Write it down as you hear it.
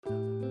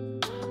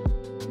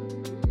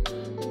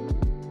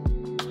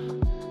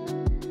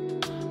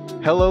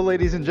Hello,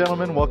 ladies and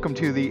gentlemen. Welcome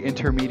to the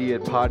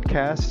Intermediate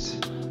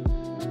Podcast.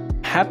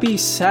 Happy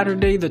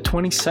Saturday the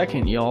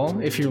 22nd, y'all,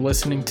 if you're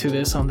listening to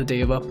this on the day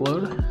of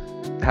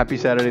upload. Happy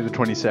Saturday the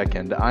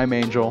 22nd. I'm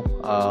Angel,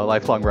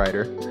 lifelong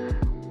writer.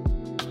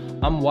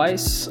 I'm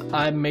Weiss.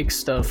 I make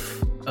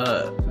stuff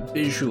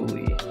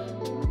visually.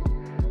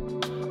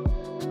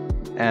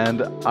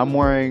 And I'm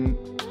wearing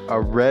a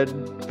red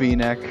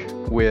v-neck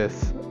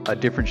with a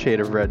different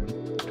shade of red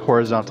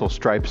horizontal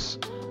stripes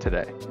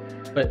today.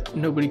 But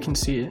nobody can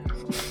see it.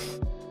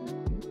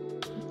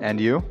 And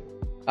you?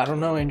 I don't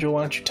know, Angel.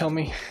 Why don't you tell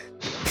me?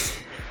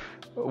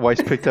 Weiss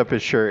picked up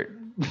his shirt.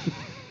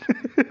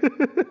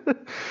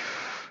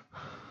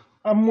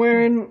 I'm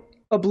wearing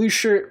a blue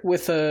shirt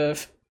with a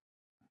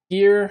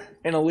ear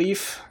and a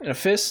leaf and a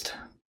fist.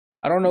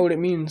 I don't know what it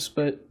means,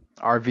 but...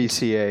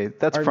 RVCA.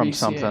 That's RVCA. From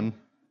something.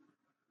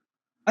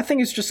 I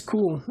think it's just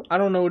cool. I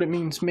don't know what it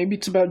means. Maybe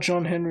it's about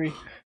John Henry.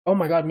 Oh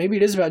my god, maybe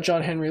it is about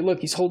John Henry.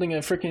 Look, he's holding a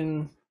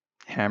freaking...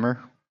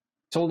 hammer?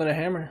 He's holding a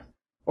hammer.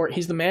 Or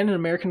he's the man in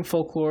American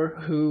folklore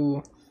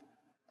who...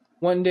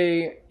 One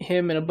day,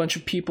 him and a bunch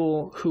of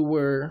people who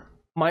were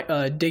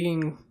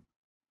digging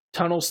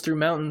tunnels through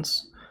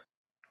mountains,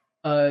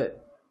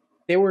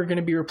 they were going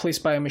to be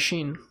replaced by a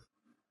machine.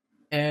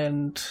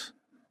 And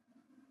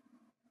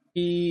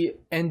he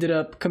ended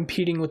up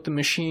competing with the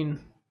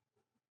machine.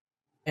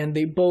 And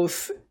they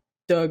both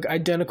dug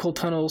identical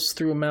tunnels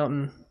through a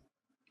mountain.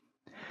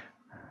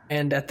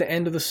 And at the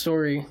end of the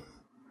story,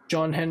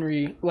 John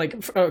Henry,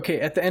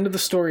 at the end of the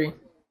story,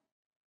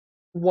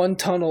 one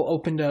tunnel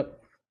opened up.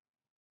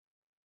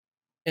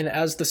 And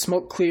as the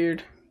smoke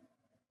cleared,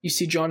 you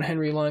see John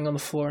Henry lying on the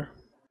floor.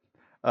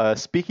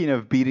 Speaking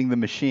of beating the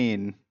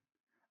machine,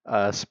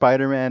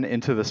 Spider-Man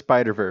Into the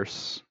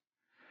Spider-Verse.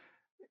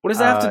 What does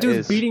that have to do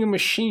with beating a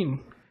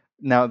machine?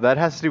 Now, that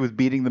has to do with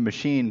beating the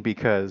machine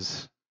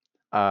because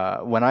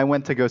when I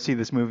went to go see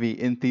this movie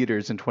in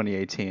theaters in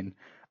 2018,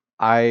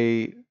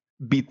 I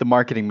beat the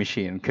marketing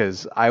machine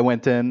because I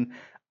went in.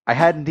 I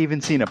hadn't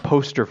even seen a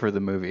poster for the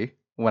movie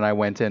when I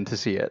went in to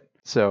see it.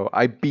 So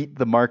I beat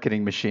the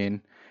marketing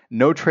machine.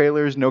 No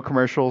trailers, no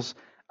commercials.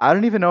 I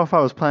don't even know if I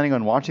was planning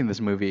on watching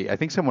this movie. I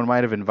think someone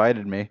might have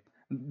invited me.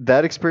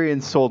 That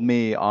experience sold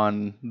me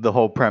on the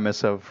whole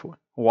premise of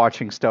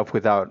watching stuff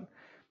without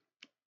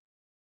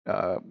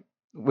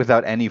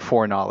any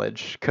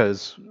foreknowledge,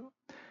 because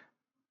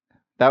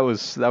that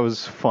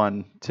was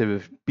fun to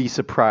be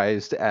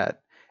surprised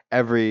at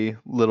every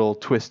little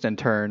twist and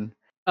turn.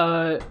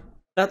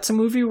 That's a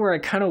movie where I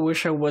kind of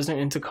wish I wasn't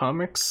into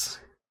comics.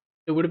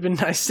 It would have been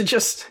nice to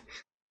just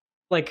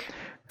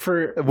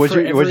Was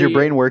your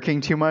brain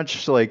working too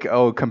much?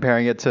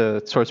 Comparing it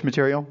to source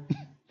material?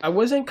 I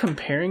wasn't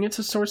comparing it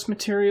to source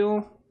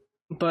material,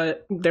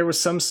 but there was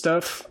some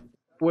stuff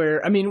where,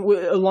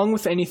 along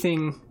with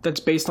anything that's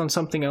based on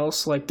something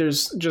else,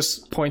 there's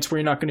just points where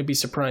you're not going to be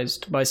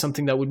surprised by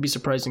something that would be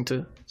surprising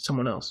to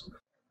someone else.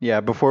 Yeah,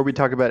 before we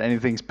talk about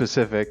anything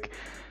specific,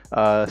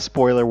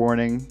 spoiler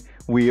warning,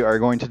 we are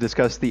going to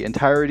discuss the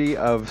entirety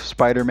of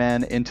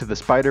Spider-Man Into the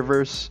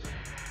Spider-Verse.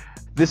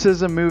 This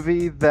is a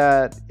movie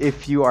that,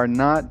 if you are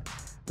not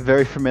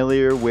very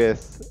familiar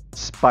with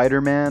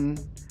Spider-Man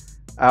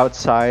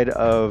outside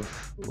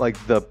of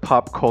the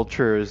pop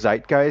culture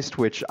zeitgeist,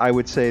 which I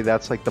would say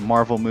that's the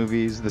Marvel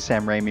movies, the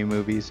Sam Raimi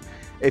movies.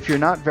 If you're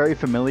not very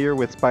familiar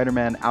with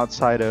Spider-Man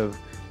outside of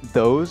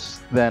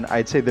those, then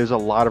I'd say there's a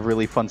lot of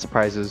really fun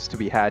surprises to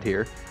be had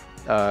here,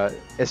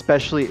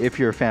 especially if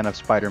you're a fan of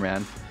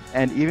Spider-Man.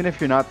 And even if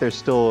you're not, there's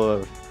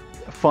still a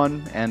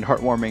fun and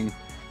heartwarming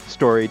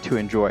story to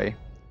enjoy.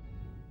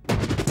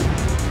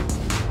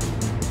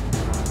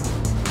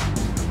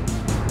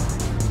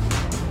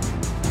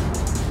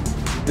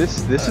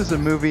 This is a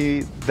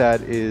movie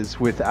that is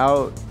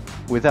without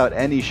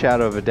any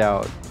shadow of a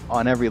doubt,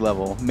 on every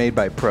level, made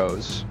by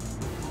pros.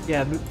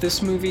 Yeah,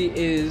 this movie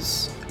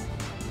is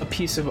a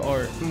piece of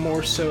art.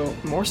 More so?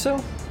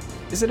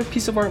 Is it a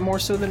piece of art more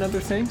so than other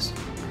things?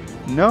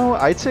 No,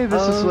 I'd say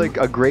this is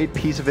a great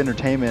piece of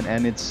entertainment,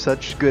 and it's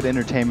such good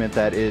entertainment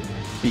that it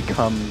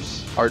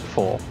becomes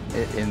artful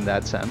in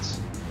that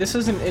sense. This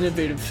is an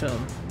innovative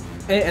film.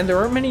 And there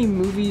aren't many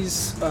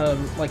movies,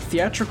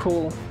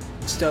 theatrical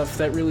stuff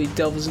that really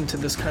delves into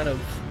this kind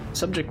of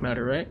subject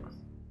matter, right?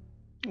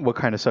 What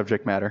kind of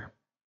subject matter?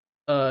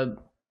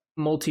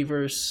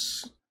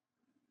 Multiverse.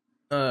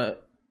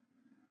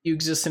 You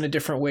exist in a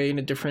different way, in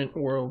a different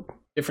world,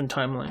 different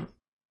timeline.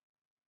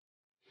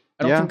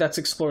 I don't think that's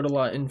explored a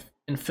lot in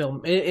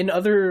film. In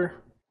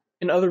other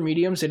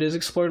mediums, it is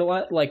explored a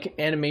lot, like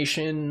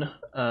animation,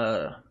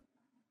 or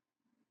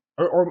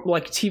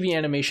TV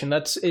animation.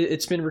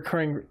 It's been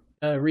recurring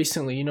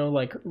recently.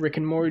 Like Rick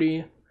and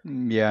Morty.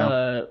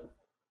 Yeah.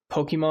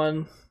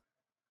 Pokemon.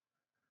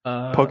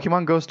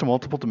 Pokemon goes to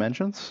multiple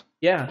dimensions?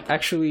 Yeah,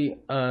 actually.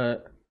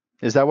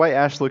 Is that why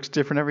Ash looks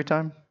different every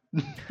time?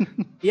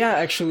 Yeah,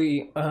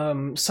 actually,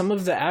 some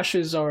of the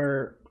Ashes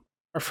are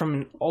from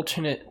an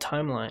alternate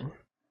timeline.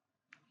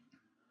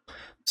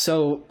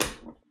 So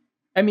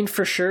I mean,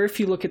 for sure, if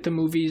you look at the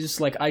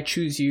movies like I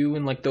Choose You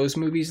and like those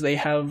movies, they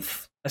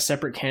have a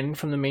separate canon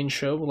from the main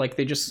show. Like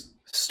they just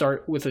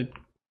start with a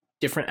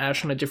different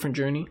Ash on a different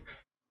journey.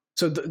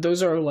 So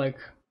those are like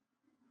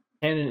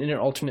canon in an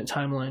alternate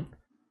timeline.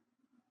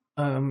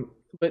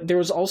 But there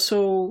was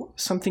also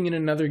something in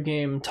another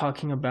game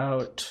talking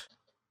about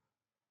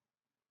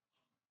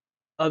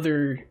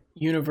other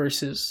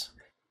universes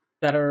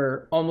that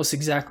are almost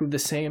exactly the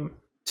same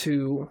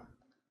to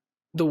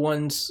the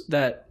ones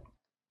that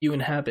you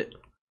inhabit.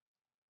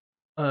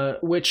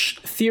 Which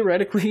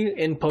theoretically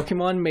in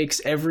Pokemon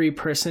makes every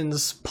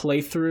person's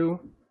playthrough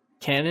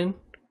canon.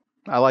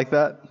 I like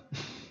that.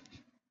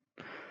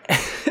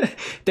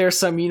 There are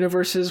some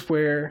universes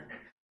where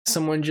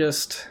someone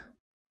just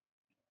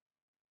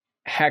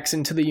hacks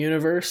into the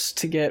universe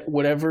to get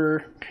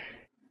whatever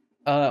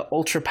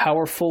ultra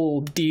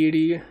powerful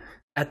deity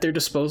at their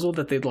disposal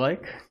that they'd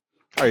like.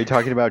 Are you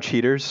talking about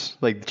cheaters?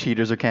 Like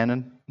cheaters are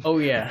canon? Oh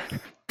yeah.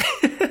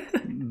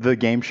 The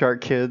Game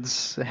Shark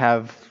kids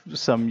have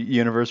some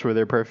universe where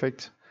they're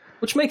perfect.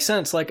 Which makes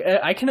sense. Like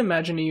I can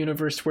imagine a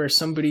universe where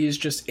somebody is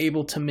just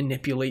able to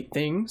manipulate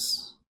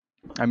things.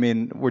 I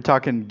mean, we're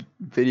talking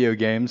video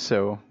games,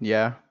 so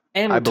yeah.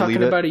 And we're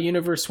talking about a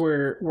universe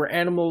where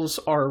animals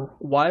are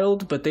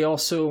wild, but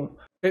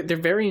they're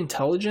very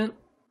intelligent.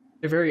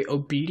 They're very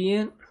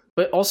obedient,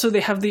 but also they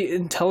have the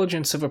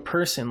intelligence of a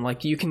person.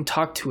 Like you can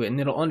talk to it and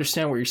it'll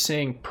understand what you're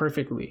saying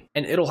perfectly.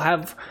 And it'll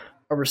have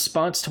a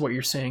response to what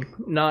you're saying,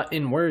 not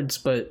in words,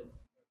 but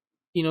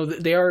you know,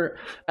 they are.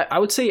 I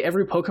would say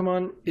every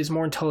Pokemon is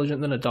more intelligent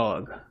than a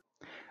dog.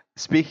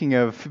 Speaking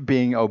of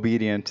being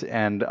obedient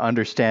and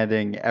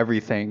understanding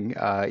everything,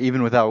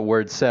 even without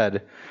words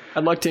said,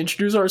 I'd like to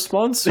introduce our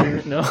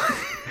sponsor. No.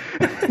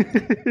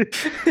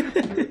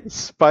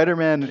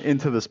 Spider-Man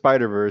Into the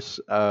Spider-Verse.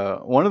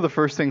 One of the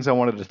first things I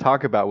wanted to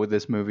talk about with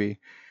this movie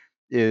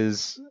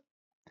is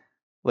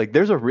like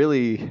there's a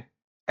really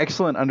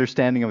excellent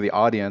understanding of the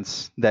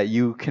audience that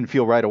you can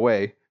feel right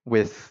away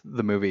with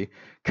the movie,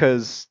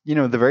 because you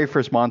know the very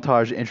first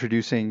montage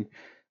introducing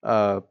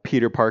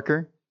Peter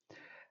Parker,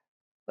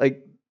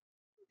 like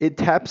it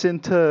taps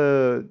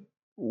into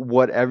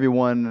what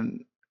everyone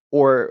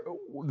or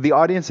the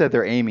audience that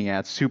they're aiming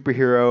at,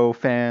 superhero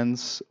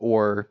fans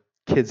or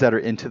kids that are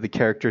into the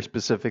character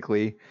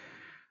specifically.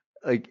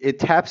 Like it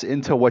taps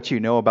into what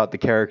you know about the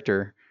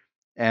character,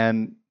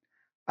 and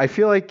I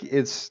feel like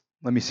it's,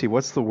 let me see,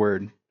 what's the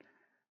word,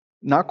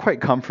 not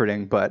quite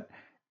comforting, but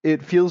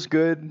it feels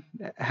good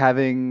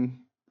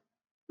having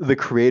the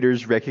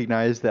creators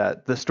recognize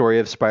that the story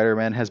of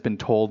Spider-Man has been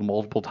told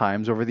multiple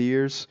times over the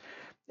years,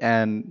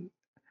 and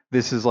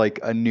this is like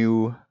a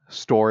new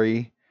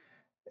story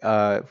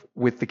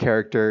with the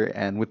character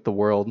and with the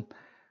world.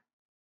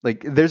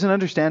 Like there's an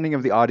understanding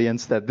of the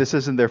audience that this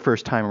isn't their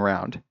first time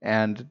around,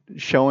 and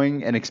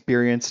showing an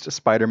experienced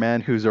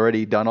Spider-Man who's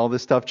already done all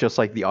this stuff, just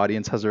like the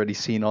audience has already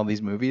seen all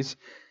these movies,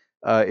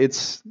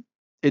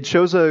 it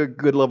shows a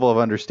good level of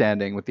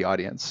understanding with the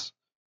audience.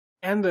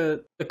 And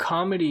the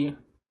comedy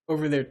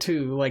over there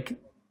too. Like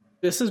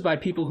this is by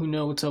people who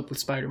know what's up with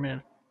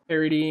Spider-Man,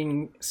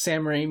 parodying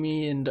Sam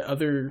Raimi and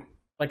other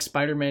like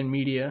Spider-Man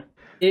media.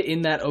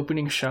 In that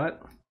opening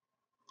shot,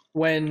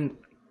 when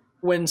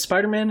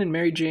Spider-Man and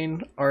Mary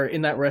Jane are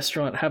in that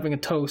restaurant having a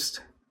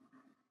toast,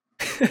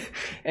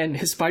 and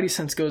his Spidey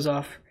sense goes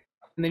off,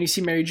 and then you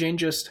see Mary Jane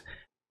just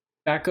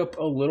back up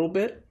a little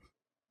bit.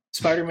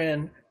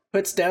 Spider-Man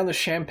puts down the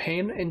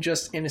champagne and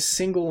just in a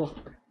single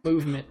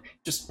movement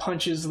just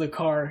punches the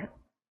car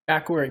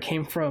back where it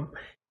came from,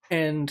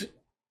 and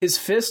his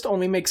fist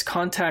only makes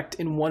contact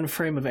in one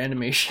frame of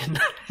animation.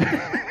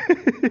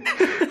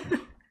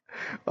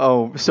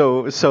 Oh,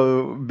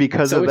 so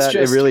because of that,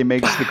 it really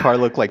makes the car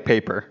look like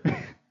paper.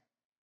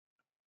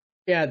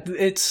 Yeah,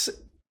 it's.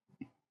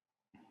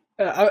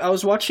 I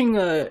was watching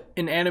an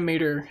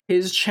animator.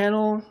 His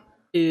channel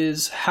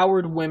is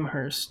Howard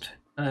Wimhurst.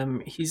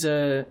 He's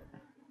a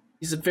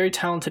very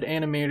talented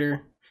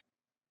animator,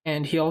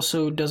 and he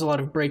also does a lot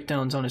of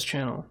breakdowns on his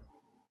channel.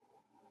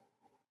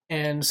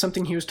 And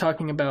something he was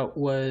talking about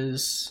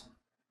was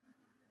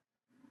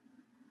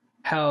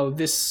how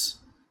this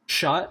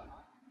shot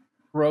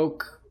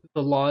broke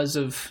the laws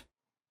of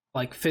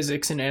like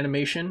physics and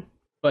animation,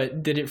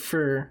 but did it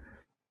for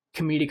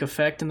comedic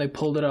effect, and they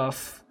pulled it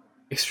off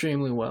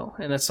extremely well.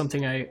 And that's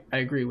something I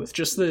agree with.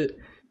 Just the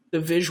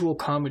visual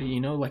comedy,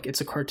 you know, like it's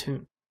a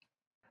cartoon.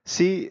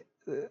 See,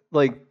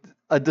 like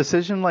a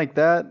decision like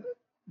that,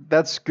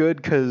 that's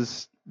good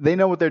because they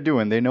know what they're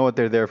doing. They know what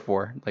they're there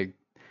for. Like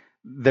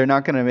they're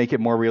not going to make it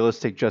more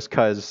realistic just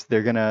because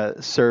they're going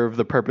to serve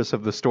the purpose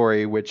of the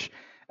story, which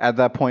at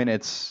that point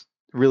it's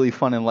really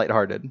fun and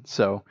lighthearted.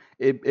 So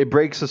it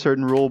breaks a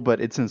certain rule,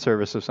 but it's in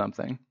service of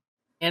something.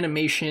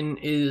 Animation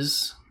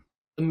is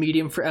a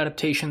medium for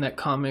adaptation that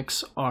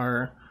comics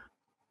are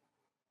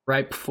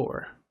ripe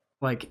for.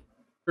 Like,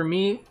 for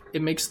me,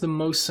 it makes the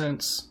most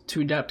sense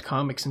to adapt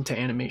comics into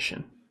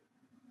animation.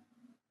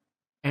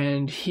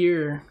 And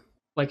here,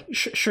 like,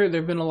 sure, there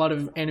have been a lot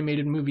of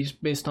animated movies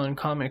based on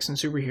comics and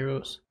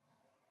superheroes.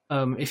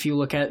 If you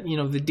look at, you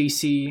know, the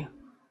DC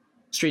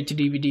straight to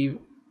DVD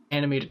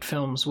animated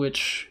films,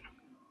 which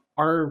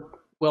are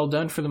well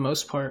done for the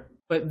most part.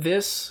 But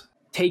this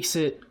takes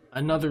it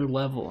another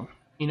level,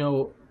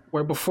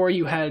 where before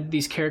you had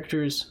these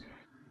characters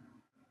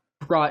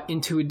brought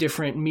into a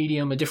different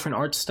medium, a different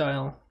art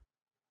style.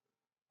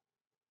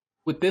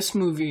 With this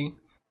movie,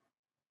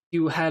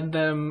 you had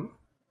them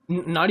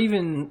not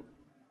even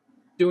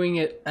doing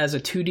it as a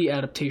 2D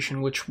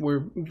adaptation, which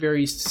we're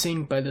very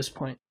seeing by this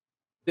point.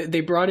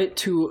 They brought it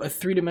to a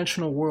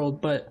three-dimensional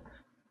world, but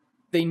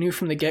they knew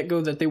from the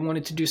get-go that they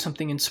wanted to do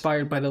something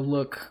inspired by the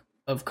look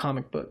of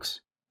comic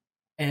books.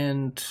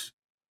 And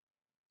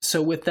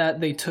so with that,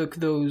 they took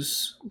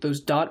those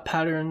dot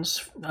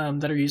patterns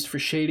that are used for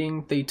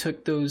shading. They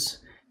took those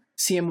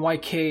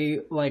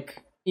CMYK,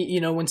 like,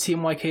 when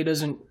CMYK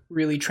doesn't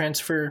really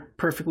transfer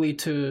perfectly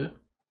to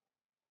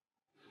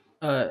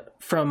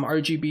from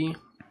RGB,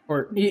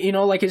 or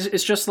like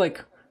it's just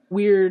like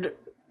weird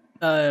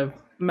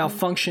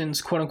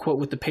malfunctions, quote unquote,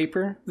 with the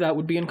paper that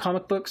would be in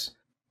comic books,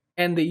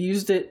 and they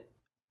used it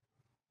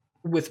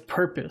with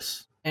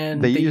purpose,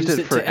 and they used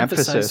it for to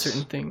emphasize emphasis.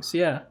 certain things.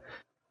 Yeah.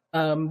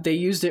 They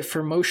used it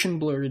for motion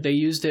blur. They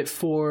used it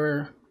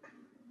for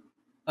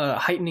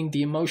heightening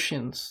the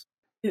emotions.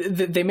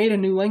 They made a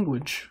new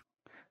language.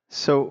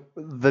 So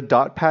the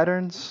dot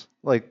patterns,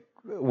 like,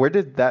 where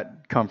did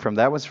that come from?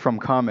 That was from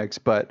comics,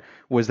 but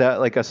was that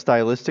like a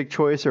stylistic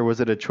choice, or was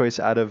it a choice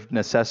out of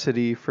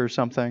necessity for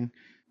something?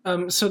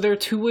 So there are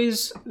two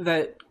ways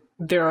that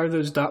there are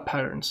those dot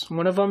patterns.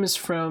 One of them is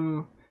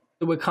from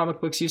the way comic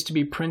books used to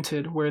be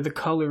printed, where the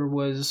color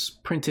was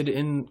printed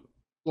in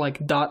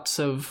like dots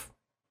of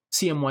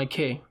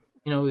CMYK.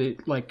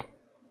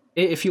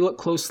 If you look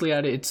closely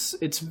at it,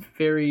 it's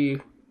very,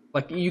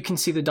 like, you can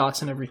see the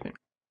dots and everything.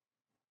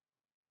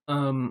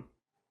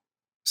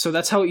 So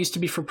that's how it used to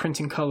be for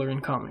printing color in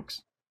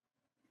comics.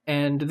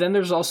 And then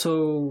there's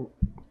also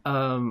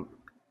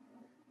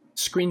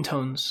screen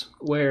tones,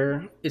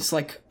 where it's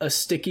like a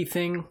sticky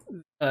thing.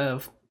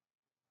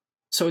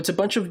 So it's a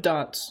bunch of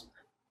dots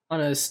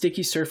on a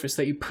sticky surface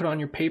that you put on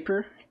your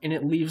paper, and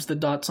it leaves the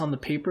dots on the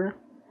paper.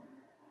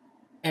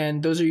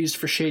 And those are used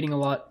for shading a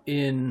lot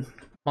in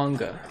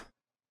manga.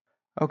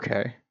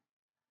 Okay.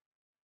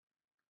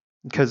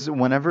 Because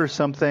whenever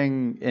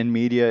something in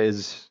media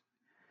is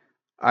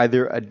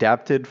either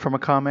adapted from a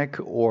comic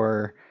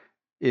or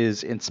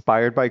is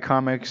inspired by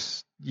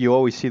comics, you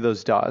always see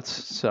those dots.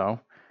 So,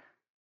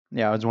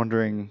 yeah, I was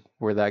wondering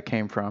where that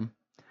came from.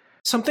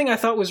 Something I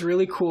thought was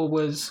really cool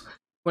was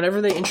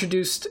whenever they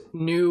introduced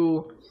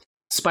new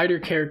spider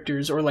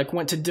characters, or like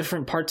went to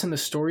different parts in the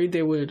story,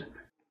 they would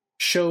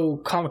show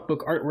comic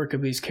book artwork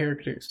of these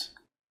characters.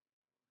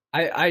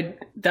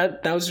 That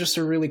was just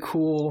a really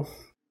cool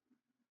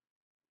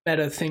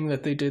meta thing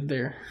that they did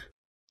there,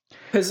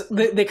 because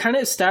they kind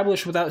of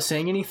established without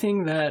saying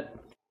anything that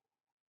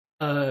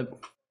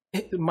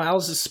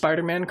Miles'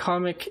 Spider-Man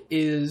comic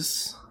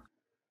is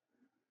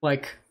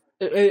like,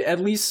 at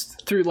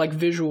least through like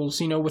visuals,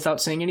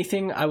 without saying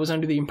anything, I was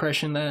under the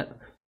impression that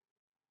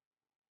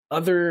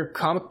other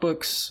comic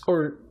books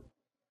or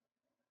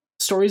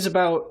stories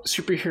about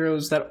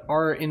superheroes that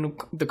are in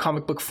the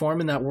comic book form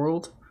in that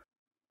world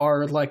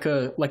are like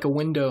a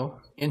window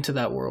into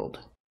that world.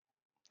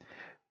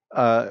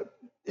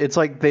 It's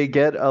like they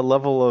get a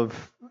level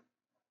of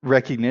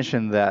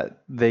recognition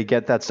that they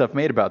get that stuff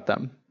made about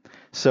them.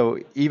 So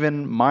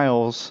even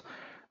Miles,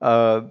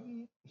 all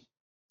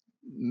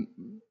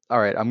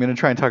right, I'm going to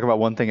try and talk about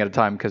one thing at a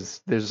time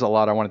because there's a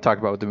lot I want to talk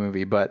about with the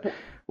movie. But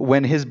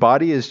when his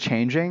body is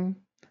changing,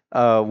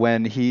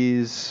 when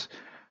he's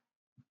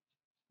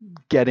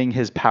getting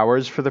his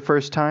powers for the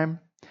first time,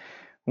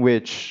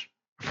 which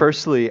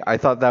firstly, I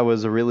thought that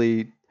was a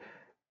really,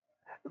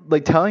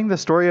 like, telling the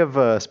story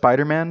of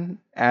Spider-Man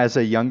as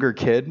a younger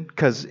kid,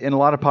 because in a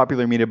lot of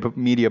popular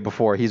media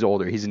before, he's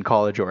older, he's in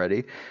college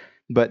already,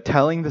 but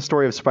telling the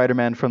story of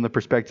Spider-Man from the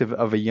perspective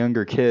of a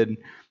younger kid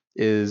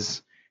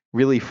is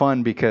really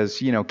fun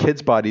because,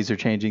 kids' bodies are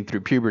changing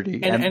through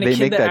puberty, and a they kid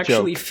make that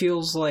actually joke.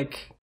 feels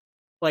like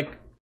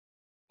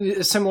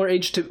a similar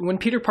age to when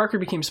Peter Parker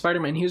became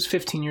Spider-Man. He was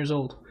 15 years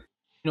old.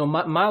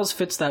 Miles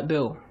fits that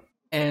bill,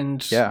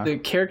 and the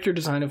character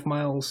design of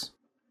Miles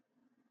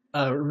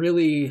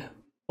really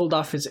pulled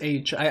off his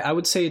age. I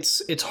would say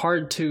it's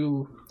hard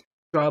to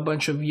draw a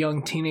bunch of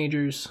young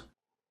teenagers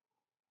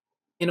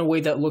in a way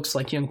that looks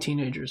like young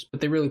teenagers,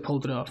 but they really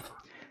pulled it off.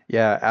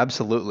 Yeah,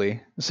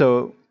 absolutely.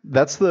 So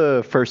that's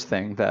the first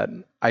thing that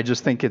I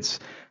just think it's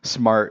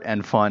smart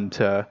and fun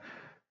to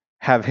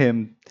have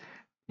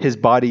his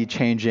body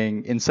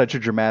changing in such a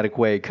dramatic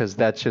way, because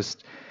that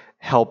just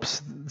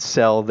helps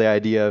sell the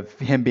idea of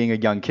him being a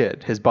young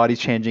kid. His body's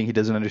changing. He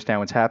doesn't understand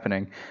what's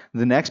happening.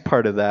 The next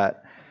part of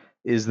that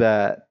is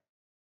that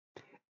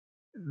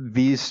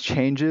these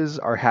changes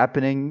are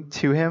happening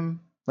to him,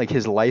 like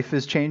his life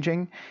is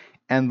changing,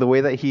 and the way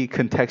that he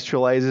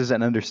contextualizes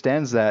and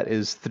understands that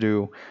is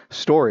through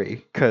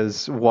story,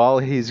 because while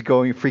he's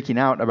freaking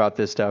out about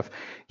this stuff,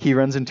 he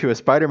runs into a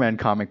Spider-Man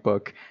comic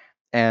book,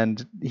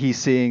 and he's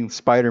seeing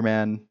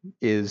Spider-Man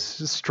is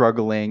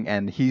struggling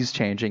and he's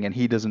changing and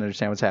he doesn't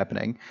understand what's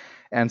happening.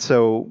 And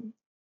so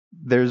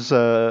there's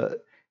a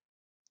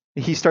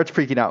he starts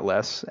freaking out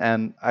less,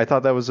 and I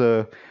thought that was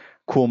a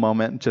cool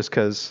moment just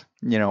cuz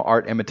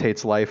art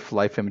imitates life,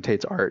 life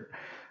imitates art.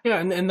 Yeah,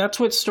 and that's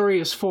what story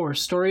is for.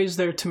 Story is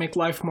there to make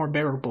life more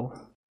bearable.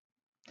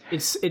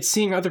 It's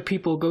seeing other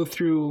people go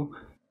through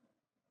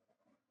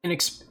an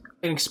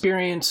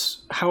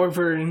experience,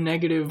 however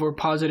negative or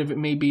positive it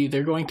may be.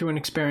 They're going through an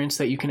experience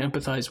that you can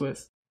empathize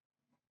with,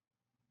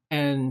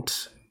 and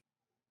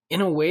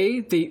in a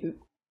way,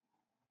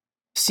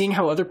 seeing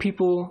how other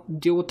people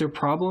deal with their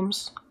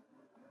problems.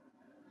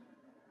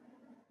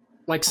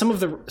 Like some of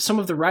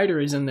the writer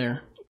is in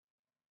there,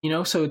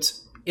 so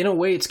it's in a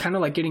way it's kind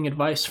of like getting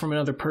advice from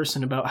another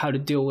person about how to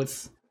deal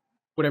with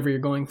whatever you're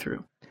going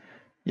through.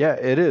 Yeah,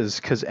 it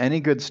is, because any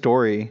good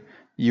story,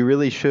 you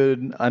really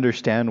should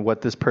understand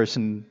what this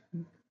person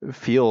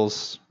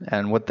feels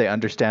and what they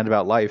understand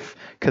about life,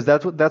 because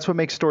that's what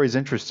makes stories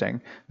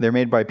interesting. They're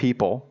made by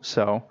people,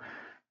 so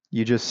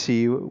you just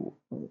see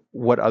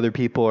what other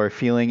people are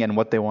feeling and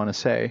what they want to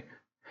say.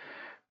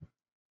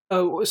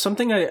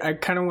 Something I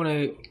kind of want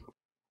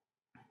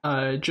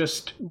to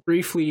just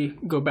briefly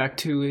go back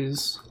to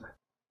is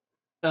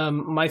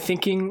my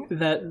thinking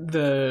that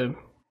the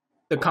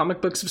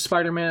comic books of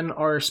Spider-Man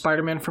are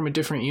Spider-Man from a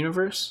different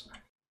universe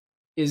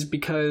is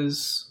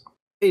because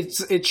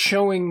it's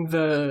showing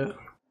the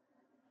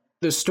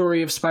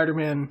story of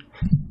Spider-Man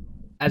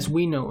as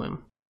we know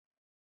him.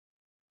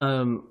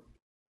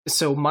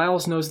 So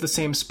Miles knows the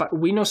same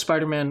we know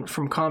Spider-Man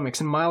from comics,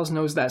 and Miles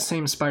knows that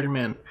same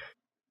Spider-Man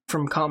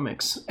from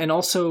comics. And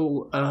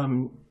also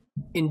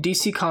in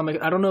DC Comics,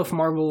 I don't know if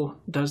Marvel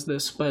does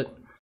this, but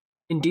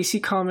in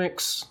DC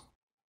Comics,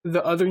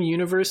 the other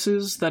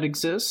universes that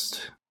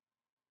exist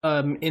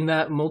in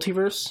that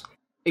multiverse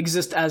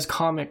exist as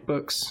comic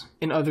books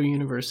in other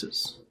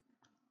universes.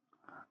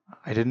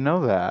 I didn't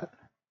know that.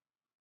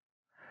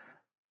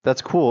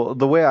 That's cool.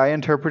 The way I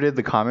interpreted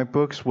the comic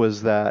books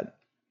was that,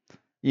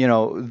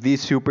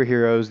 these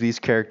superheroes, these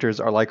characters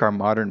are like our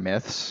modern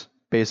myths,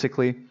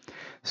 basically.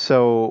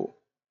 So,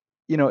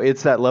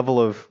 it's that level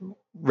of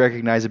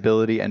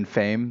recognizability and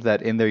fame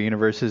that in their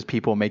universes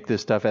people make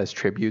this stuff as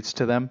tributes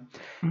to them.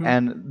 Mm-hmm.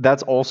 And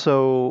that's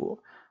also,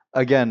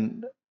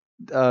 again,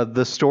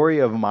 the story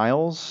of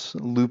Miles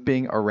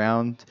looping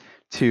around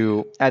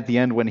to at the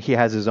end when he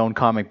has his own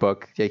comic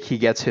book, like he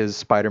gets his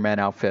Spider-Man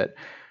outfit.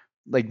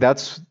 Like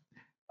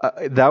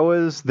there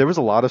was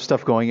a lot of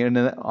stuff going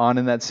on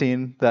in that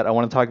scene that I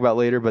want to talk about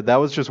later, but that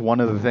was just one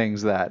of the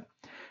things that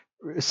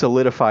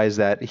solidifies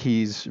that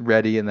he's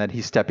ready and that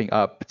he's stepping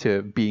up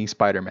to being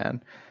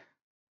Spider-Man.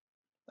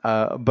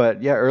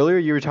 But yeah, earlier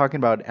you were talking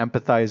about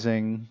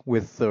empathizing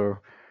with the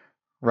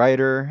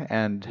writer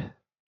and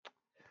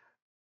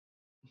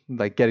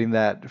like getting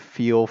that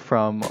feel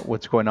from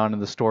what's going on in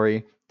the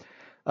story.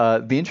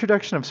 The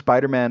introduction of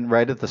Spider-Man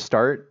right at the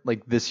start,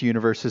 like this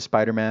universe's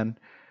Spider-Man,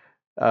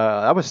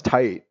 that was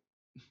tight.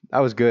 That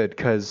was good,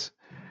 because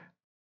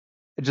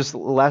just the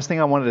last thing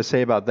I wanted to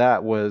say about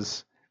that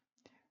was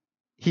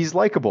he's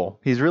likable.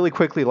 He's really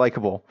quickly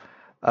likable.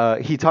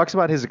 He talks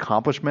about his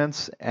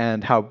accomplishments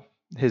and how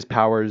his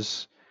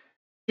powers...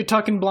 You're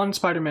talking Blonde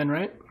Spider-Man,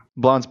 right?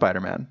 Blonde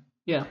Spider-Man.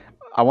 Yeah.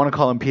 I want to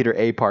call him Peter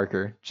A.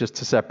 Parker, just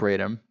to separate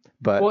him.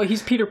 But well,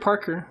 he's Peter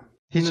Parker.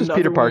 He's just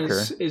Peter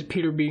Parker. Is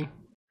Peter B.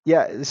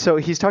 Yeah, so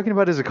he's talking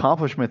about his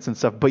accomplishments and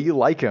stuff, but you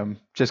like him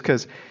just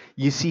because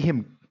you see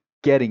him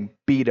getting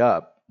beat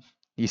up.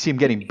 You see him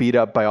getting beat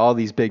up by all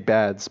these big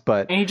bads,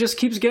 but and he just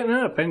keeps getting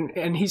up,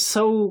 and he's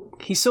so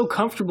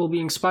comfortable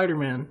being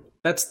Spider-Man.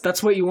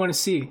 That's what you want to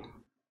see.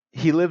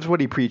 He lives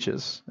what he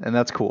preaches, and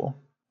that's cool.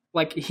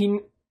 Like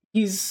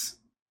this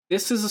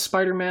is a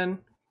Spider-Man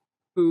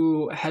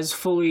who has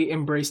fully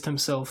embraced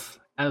himself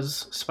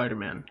as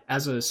Spider-Man,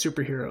 as a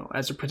superhero,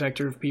 as a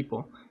protector of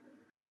people.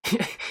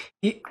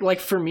 Like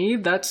for me,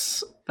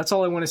 that's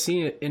all I want to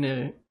see in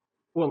a.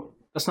 Well,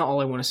 that's not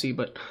all I want to see,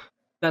 but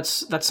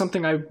that's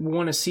something I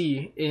want to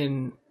see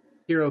in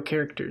hero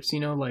characters.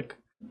 Like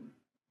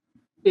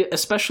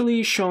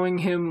especially showing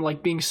him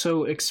like being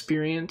so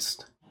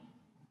experienced.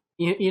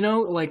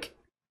 Like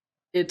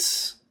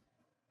it's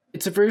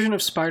a version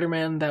of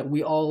Spider-Man that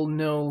we all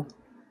know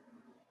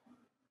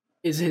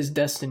is his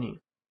destiny.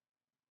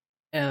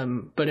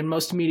 But in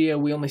most media,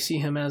 we only see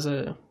him as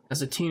a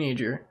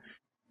teenager,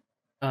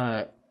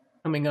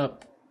 coming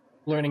up,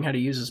 learning how to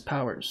use his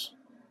powers.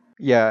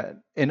 Yeah,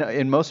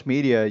 in most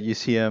media, you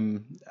see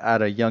him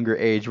at a younger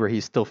age where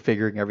he's still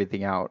figuring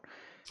everything out.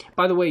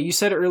 By the way, you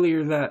said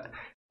earlier that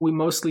we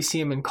mostly see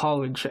him in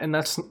college, and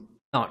that's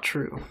not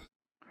true.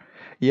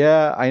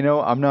 Yeah, I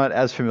know. I'm not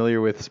as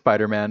familiar with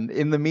Spider-Man.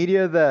 In the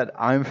media that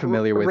I'm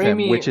familiar with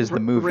him, which is the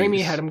movies.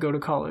 Raimi had him go to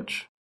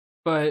college.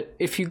 But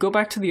if you go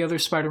back to the other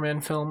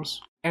Spider-Man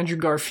films, Andrew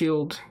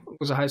Garfield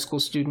was a high school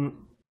student.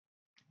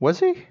 Was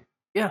he?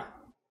 Yeah.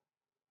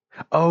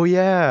 Oh,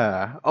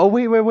 yeah. Oh,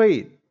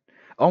 wait.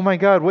 Oh my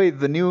God, wait,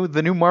 the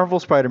new Marvel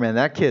Spider-Man,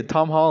 that kid,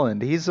 Tom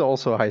Holland, he's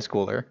also a high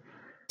schooler.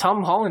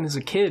 Tom Holland is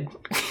a kid.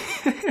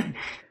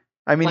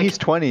 I mean, Like, he's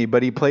 20,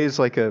 but he plays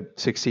like a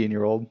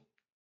 16-year-old.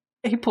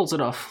 he pulls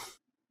it off.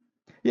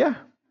 Yeah.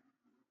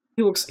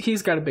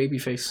 He's got a baby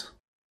face.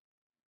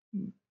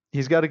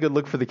 He's got a good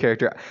look for the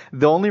character.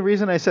 The only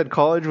reason I said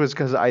college was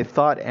because I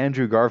thought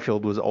Andrew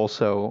Garfield was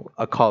also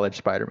a college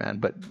Spider-Man,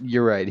 but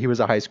you're right. He was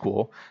a high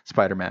school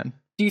Spider-Man.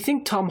 Do you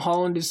think Tom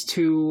Holland is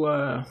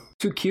too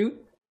cute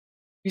to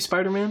be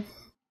Spider-Man?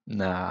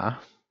 Nah.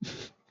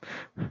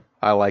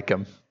 I like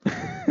him.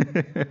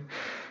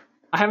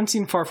 I haven't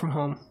seen Far From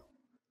Home.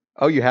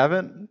 Oh, you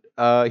haven't?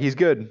 He's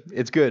good.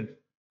 It's good.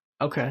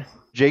 Okay.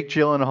 Jake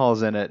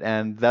Gyllenhaal's in it,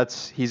 and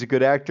he's a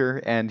good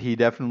actor, and he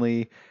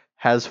definitely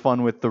has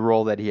fun with the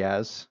role that he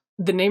has.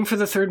 The name for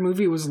the third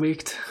movie was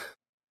leaked.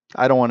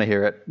 I don't want to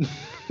hear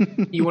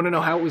it. You want to know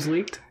how it was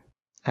leaked?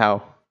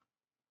 How?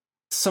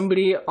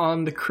 Somebody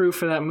on the crew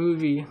for that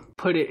movie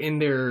put it in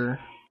their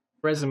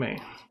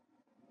resume.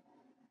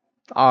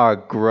 Ah,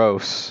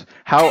 gross.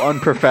 How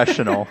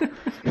unprofessional.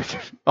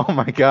 Oh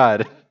my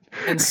god.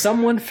 And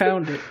someone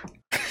found it.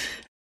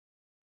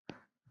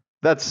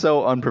 That's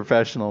so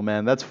unprofessional,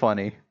 man. That's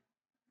funny.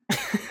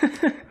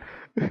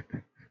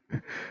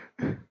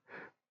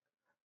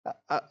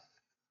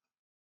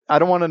 I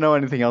don't want to know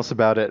anything else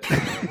about it.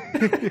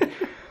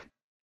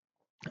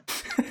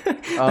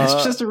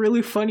 It's just a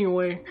really funny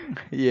way.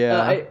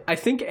 Yeah. I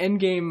think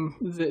Endgame,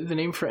 the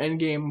name for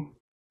Endgame,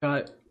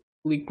 got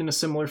leaked in a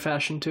similar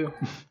fashion too.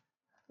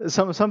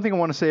 Something I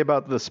want to say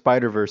about the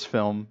Spider-Verse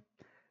film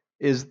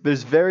is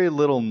there's very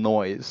little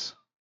noise.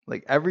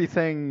 Like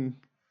everything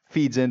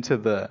feeds into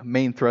the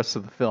main thrust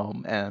of the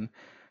film, and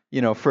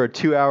for a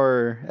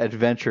 2-hour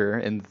adventure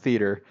in the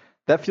theater,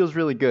 that feels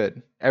really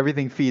good.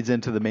 Everything feeds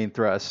into the main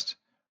thrust.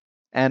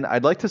 And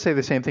I'd like to say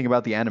the same thing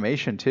about the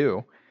animation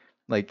too.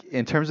 Like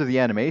in terms of the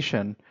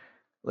animation,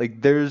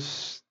 like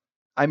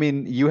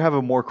you have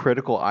a more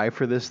critical eye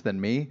for this than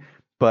me,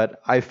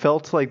 but I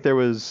felt like there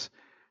was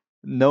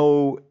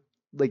no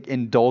like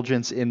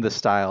indulgence in the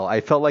style.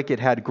 I felt like it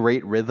had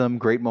great rhythm,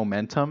 great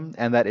momentum,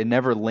 and that it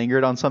never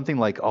lingered on something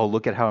like, oh,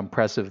 look at how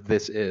impressive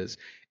this is.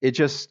 It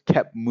just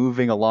kept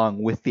moving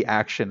along with the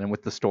action and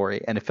with the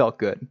story, and it felt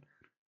good.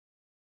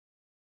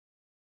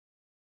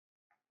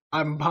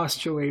 I'm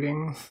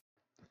postulating.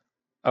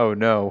 Oh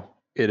no,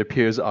 it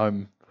appears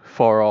I'm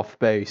far off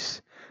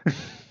base.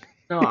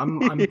 No, I'm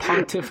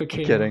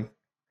pontificating. Kidding.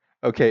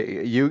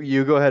 Okay,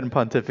 you go ahead and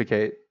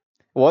pontificate.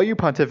 While you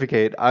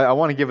pontificate, I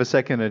want to give a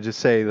second to just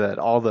say that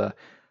all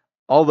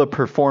the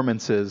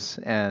performances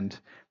and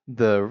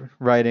the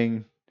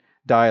writing,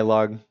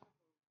 dialogue,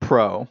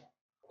 pro.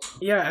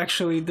 Yeah,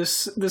 actually,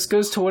 this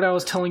goes to what I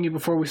was telling you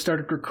before we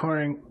started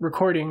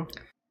recording,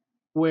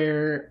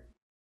 where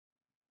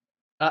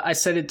I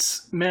said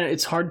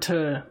it's hard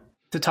to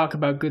talk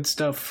about good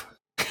stuff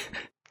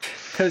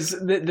because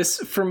this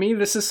for me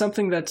this is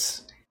something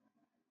it's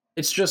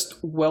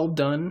just well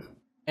done,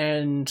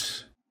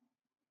 and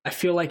I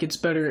feel like it's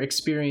better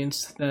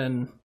experienced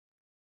than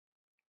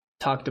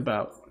talked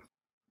about.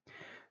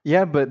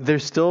 Yeah, but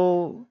there's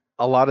still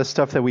a lot of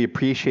stuff that we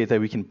appreciate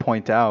that we can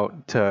point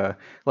out to,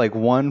 like,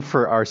 one,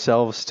 for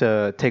ourselves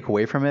to take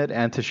away from it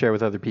and to share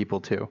with other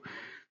people too.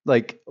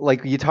 Like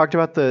you talked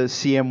about the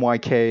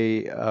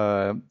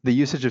CMYK, the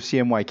usage of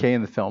CMYK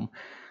in the film.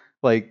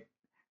 Like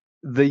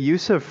the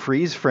use of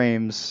freeze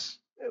frames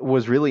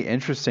was really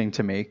interesting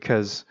to me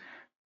because,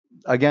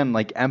 again,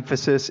 like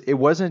emphasis, it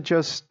wasn't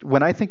just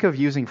when I think of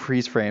using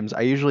freeze frames,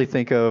 I usually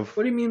think of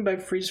What do you mean by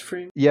freeze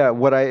frame? yeah,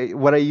 what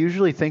I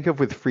usually think of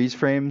with freeze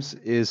frames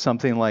is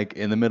something like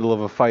in the middle of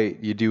a fight,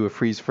 you do a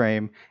freeze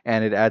frame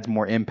and it adds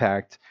more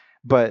impact.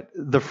 But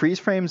the freeze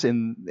frames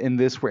in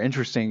this were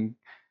interesting.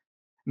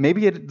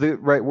 Maybe the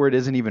right word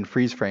isn't even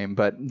freeze frame,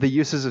 but the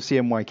uses of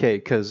CMYK,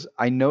 because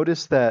I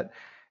noticed that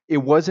it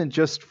wasn't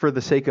just for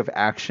the sake of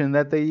action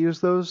that they used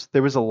those.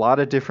 There was a lot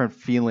of different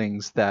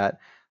feelings that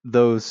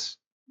those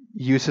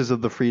uses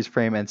of the freeze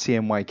frame and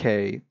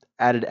CMYK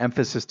added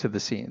emphasis to the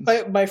scenes.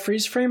 By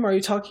freeze frame, are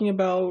you talking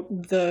about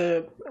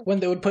when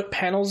they would put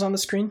panels on the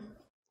screen?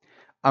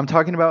 I'm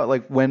talking about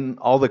like when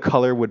all the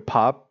color would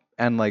pop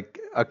and like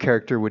a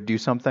character would do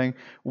something.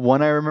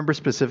 One I remember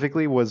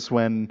specifically was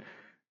when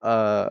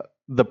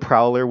the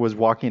Prowler was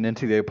walking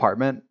into the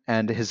apartment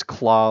and his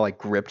claw like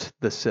gripped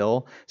the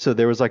sill, so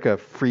there was like a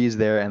freeze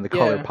there and the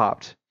color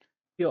popped.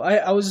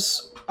 I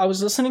was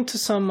listening to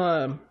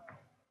some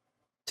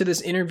to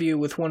this interview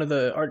with one of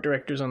the art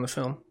directors on the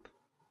film,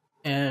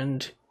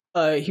 and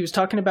he was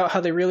talking about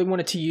how they really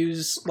wanted to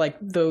use like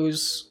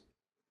those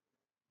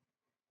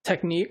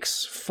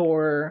techniques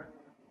for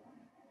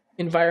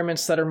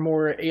environments that are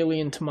more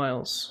alien to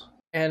Miles,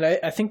 and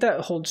I think that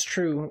holds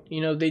true.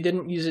 They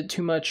didn't use it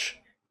too much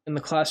in the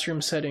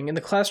classroom setting. In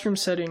the classroom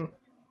setting,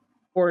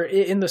 or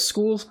in the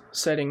school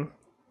setting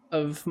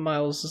of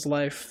Miles'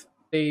 life,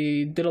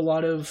 they did a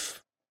lot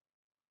of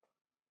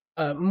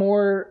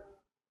more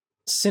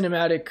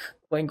cinematic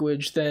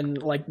language than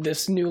like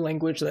this new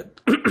language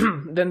that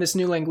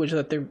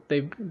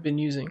they've been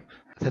using.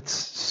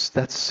 That's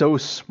so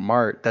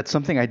smart. That's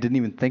something I didn't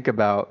even think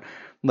about.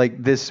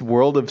 Like this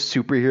world of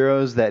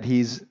superheroes that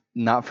he's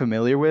not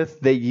familiar with,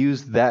 they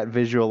used that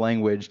visual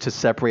language to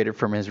separate it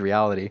from his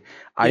reality.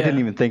 I didn't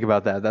Yeah. even think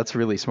about that. That's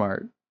really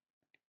smart.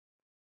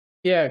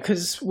 Yeah,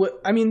 because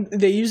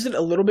they used it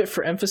a little bit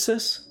for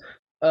emphasis.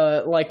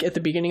 Like at the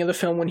beginning of the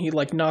film when he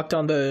like knocked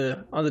on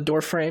the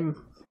door frame,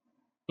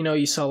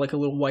 you saw like a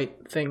little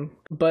white thing.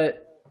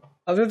 But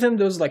other than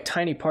those like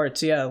tiny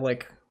parts, yeah,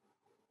 like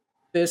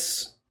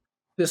this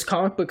this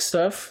comic book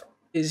stuff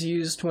is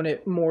used when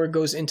it more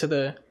goes into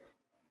the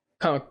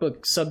comic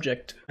book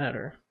subject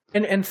matter.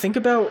 And think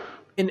about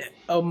in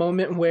a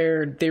moment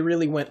where they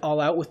really went all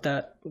out with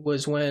that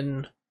was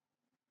when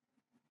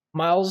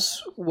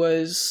Miles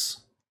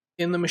was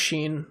in the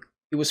machine.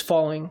 He was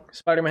falling.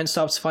 Spider-Man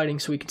stops fighting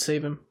so he could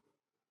save him.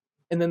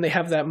 And then they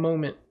have that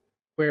moment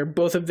where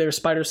both of their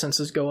spider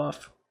senses go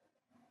off.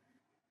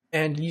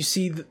 And you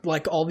see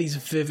like all these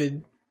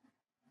vivid,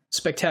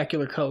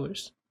 spectacular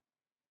colors.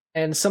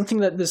 And something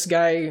that this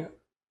guy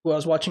who I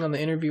was watching on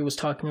the interview was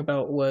talking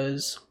about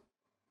was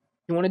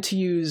he wanted to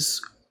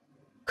use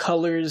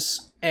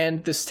colors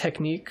and this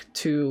technique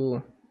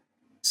to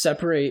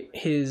separate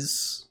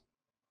his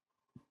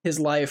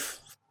life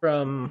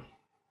from,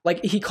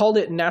 like, he called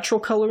it natural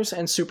colors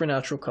and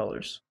supernatural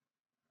colors.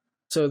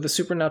 So the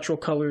supernatural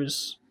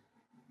colors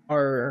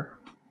are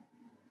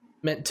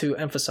meant to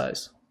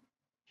emphasize.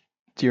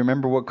 Do you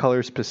remember what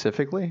color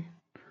specifically?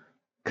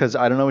 Because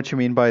I don't know what you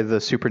mean by the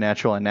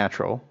supernatural and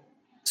natural.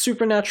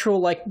 Supernatural,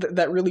 like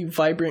that really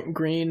vibrant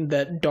green,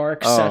 that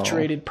dark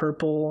saturated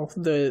purple,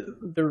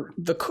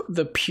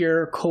 the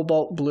pure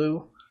cobalt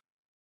blue,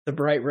 the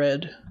bright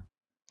red.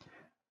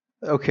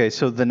 Okay,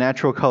 so the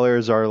natural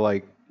colors are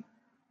like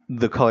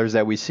the colors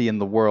that we see in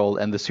the world,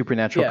 and the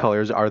supernatural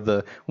colors are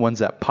the ones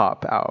that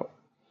pop out.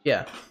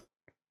 Yeah.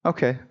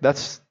 Okay,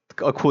 that's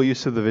a cool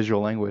use of the visual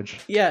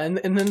language. Yeah, and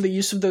then the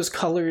use of those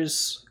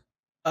colors,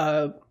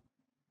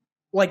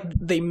 like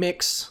they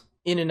mix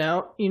in and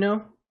out,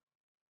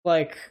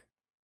 Like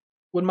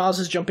when Miles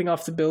is jumping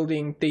off the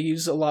building, they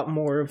use a lot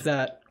more of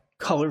that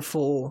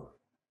colorful,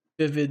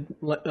 vivid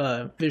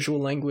visual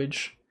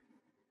language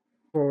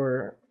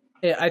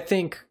I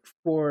think,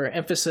 for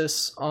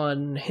emphasis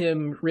on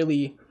him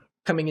really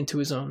coming into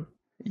his own.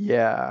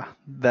 Yeah,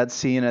 that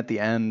scene at the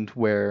end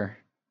where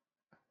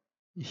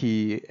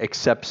he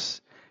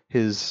accepts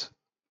his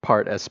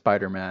part as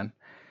Spider-Man.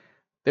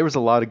 There was a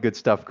lot of good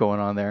stuff going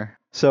on there.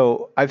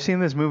 So I've seen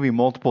this movie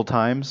multiple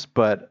times,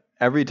 but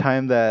every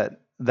time that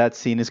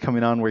scene is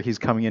coming on where he's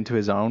coming into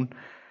his own,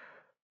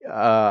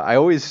 I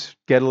always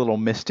get a little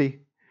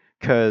misty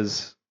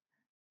because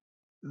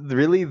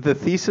really the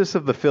thesis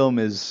of the film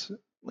is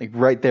like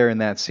right there in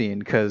that scene,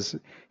 because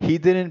he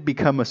didn't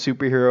become a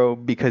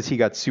superhero because he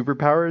got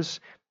superpowers.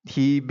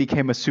 He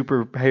became a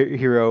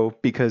superhero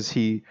because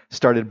he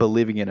started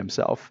believing in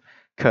himself,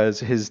 because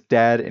his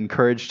dad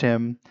encouraged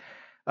him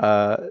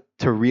to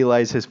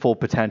realize his full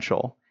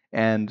potential,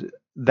 and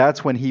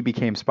that's when he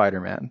became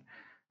Spider-Man.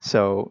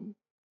 So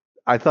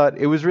I thought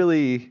it was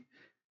really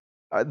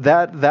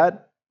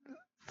that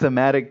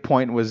thematic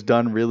point was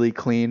done really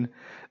clean.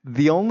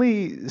 The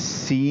only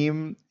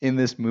seam in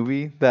this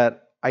movie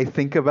that I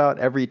think about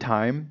every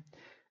time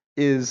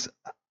is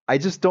I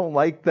just don't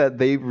like that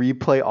they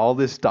replay all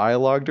this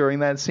dialogue during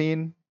that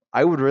scene.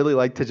 I would really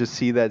like to just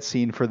see that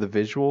scene for the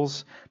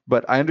visuals,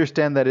 but I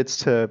understand that it's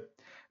to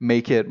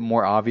make it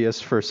more obvious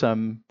for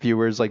some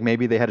viewers. Like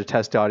maybe they had a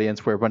test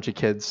audience where a bunch of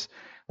kids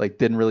like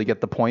didn't really get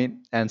the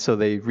point, and so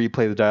they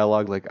replay the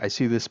dialogue like, I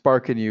see this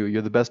spark in you,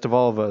 you're the best of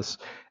all of us,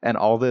 and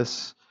all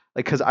this.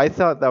 Like, because I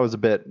thought that was a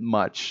bit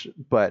much,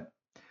 but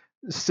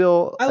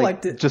still, I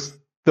liked it. Just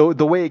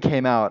the way it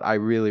came out, I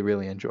really,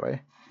 really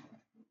enjoy.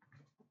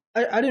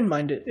 I didn't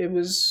mind it. It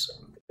was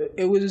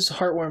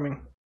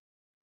heartwarming.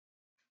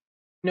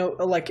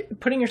 Like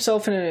putting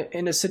yourself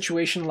in a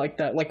situation like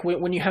that, like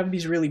when you have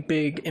these really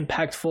big,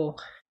 impactful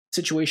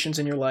situations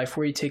in your life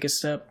where you take a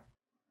step.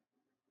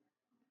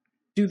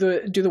 Do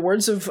the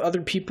words of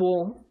other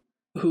people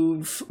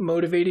who've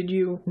motivated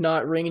you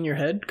not ring in your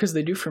head? Because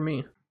they do for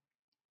me.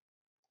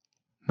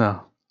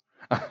 No,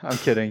 I'm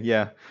kidding.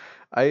 Yeah,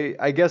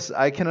 I guess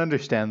I can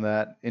understand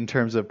that in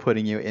terms of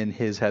putting you in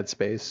his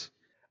headspace.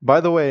 By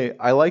the way,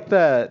 I like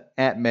that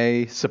Aunt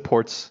May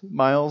supports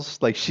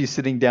Miles. Like she's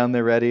sitting down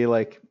there ready,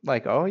 like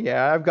oh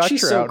yeah, I've got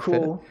She's your so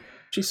outfit. Cool.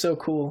 She's so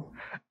cool.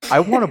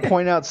 I want to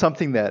point out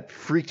something that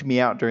freaked me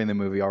out during the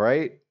movie. All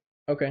right.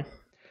 Okay.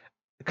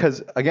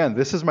 Because again,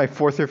 this is my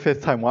fourth or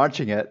fifth time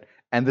watching it,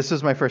 and this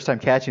is my first time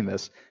catching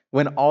this.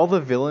 When all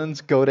the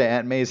villains go to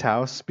Aunt May's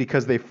house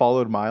because they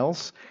followed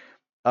Miles,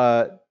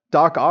 Doc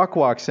Ock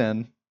walks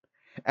in,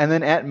 and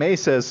then Aunt May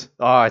says,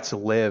 "Oh, it's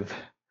Liv."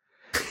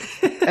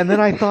 And then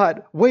I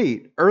thought,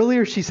 wait,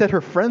 earlier she said her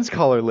friends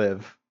call her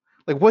Liv.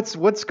 Like,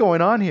 what's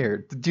going on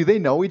here? Do they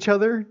know each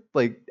other?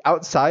 Like,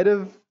 outside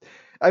of...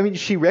 I mean,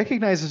 she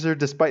recognizes her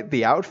despite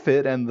the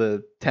outfit and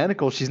the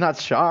tentacle. She's not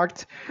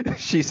shocked.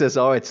 She says,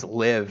 "Oh, it's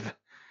Liv."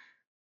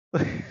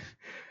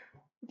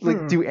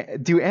 Like,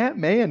 do Aunt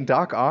May and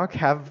Doc Ock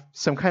have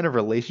some kind of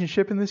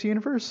relationship in this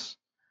universe?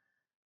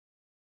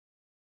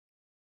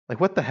 Like,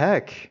 what the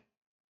heck?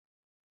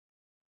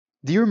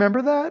 Do you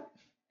remember that?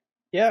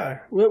 Yeah.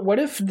 What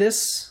if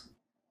this?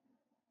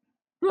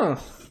 Huh.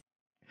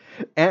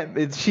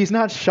 And she's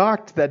not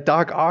shocked that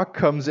Doc Ock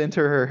comes into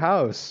her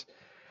house.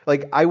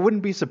 Like, I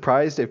wouldn't be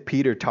surprised if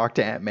Peter talked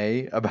to Aunt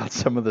May about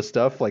some of the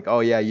stuff. Like, oh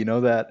yeah, you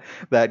know that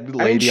I mean,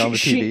 lady on the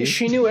TV.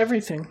 she knew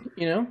everything.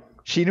 You know.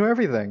 She knew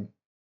everything.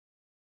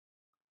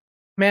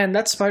 Man,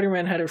 that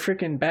Spider-Man had a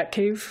freaking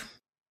Batcave.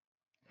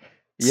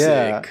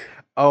 Yeah. Sick.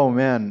 Oh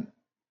man,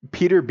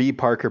 Peter B.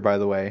 Parker, by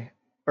the way.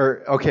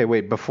 Or okay,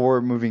 wait.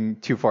 Before moving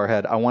too far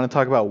ahead, I want to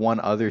talk about one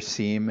other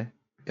seam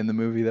in the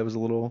movie that was a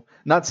little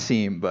not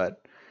seam,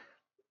 but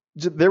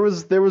there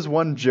was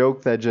one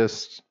joke that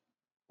just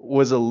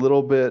was a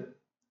little bit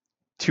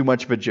too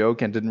much of a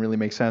joke and didn't really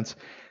make sense.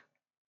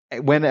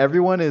 When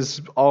everyone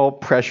is all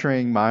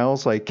pressuring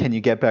Miles, like, can you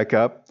get back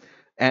up?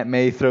 Aunt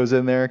May throws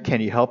in there,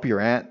 can you help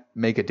your aunt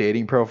make a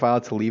dating profile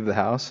to leave the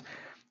house?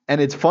 And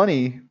it's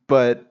funny,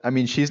 but I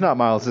mean, she's not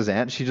Miles's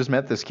aunt. She just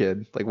met this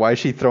kid. Like, why is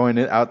she throwing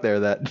it out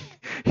there that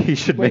he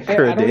should make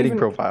her a dating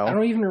profile? I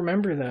don't even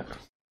remember that.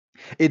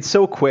 It's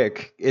so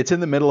quick. It's in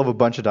the middle of a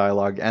bunch of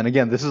dialogue. And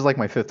again, this is like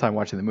my fifth time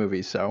watching the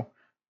movie, so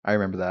I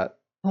remember that.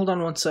 Hold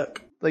on one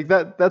sec. Like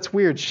that's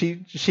weird.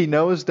 She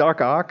knows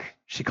Doc Ock.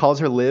 She calls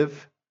her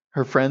Liv.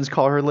 Her friends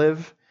call her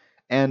Liv,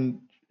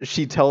 and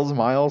she tells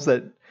Miles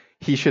that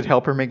he should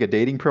help her make a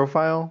dating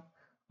profile.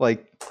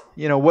 Like,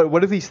 what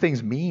do these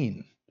things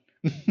mean?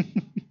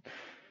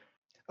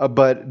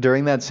 But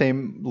during that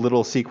same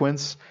little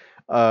sequence,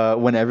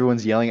 when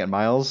everyone's yelling at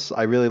Miles,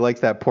 I really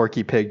like that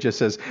Porky Pig just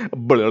says,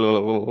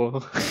 "Blah."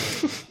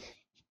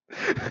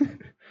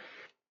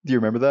 Do you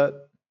remember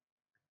that?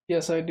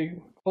 Yes, I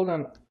do. Hold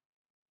on.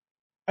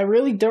 I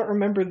really don't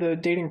remember the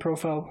dating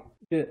profile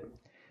bit.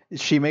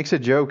 She makes a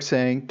joke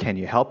saying, can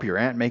you help your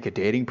aunt make a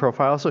dating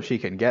profile so she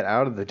can get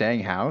out of the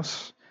dang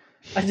house?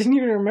 I didn't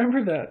even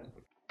remember that.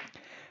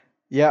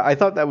 Yeah, I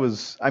thought that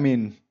was, I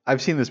mean,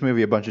 I've seen this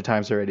movie a bunch of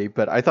times already,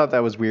 but I thought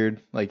that was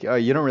weird. Like, oh,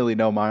 you don't really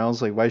know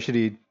Miles. Like, why should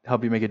he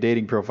help you make a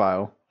dating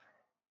profile?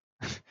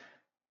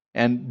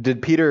 And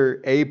did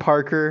Peter A.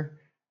 Parker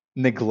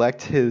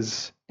neglect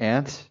his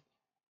aunt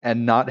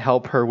and not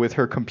help her with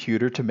her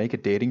computer to make a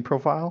dating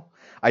profile?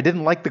 I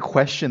didn't like the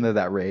question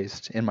that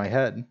raised in my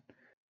head.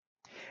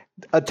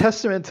 A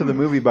testament to the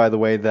movie, by the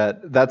way,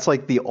 that's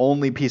like the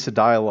only piece of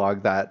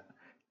dialogue that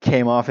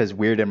came off as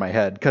weird in my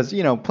head. Because,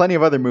 plenty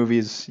of other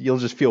movies, you'll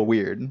just feel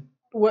weird.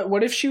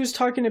 What if she was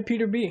talking to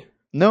Peter B?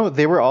 No,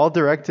 they were all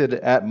directed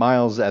at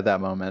Miles at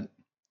that moment.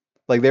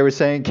 Like, they were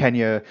saying, can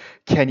you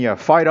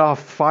fight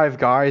off 5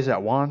 guys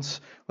at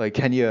once? Like,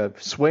 can you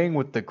swing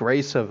with the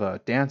grace of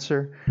a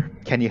dancer?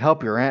 Can you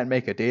help your aunt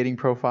make a dating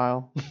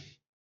profile?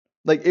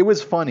 Like, it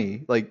was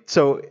funny. Like,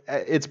 so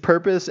its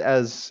purpose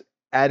as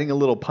adding a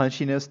little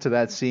punchiness to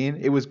that scene,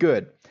 it was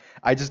good.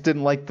 I just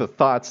didn't like the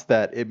thoughts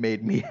that it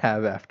made me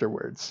have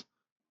afterwards.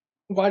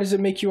 Why does it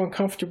make you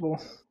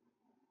uncomfortable?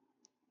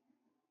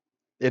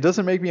 It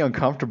doesn't make me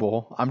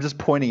uncomfortable. I'm just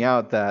pointing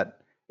out that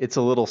it's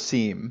a little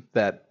seam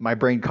that my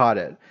brain caught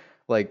it.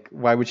 Like,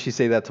 why would she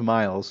say that to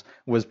Miles?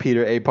 Was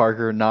Peter A.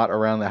 Parker not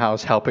around the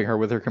house helping her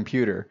with her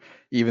computer,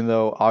 even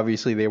though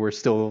obviously they were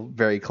still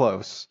very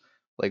close?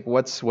 Like,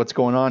 what's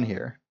going on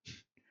here?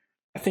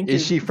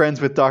 Is she friends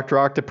with Dr.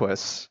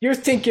 Octopus? You're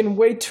thinking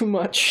way too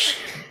much.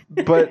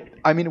 But,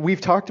 I mean,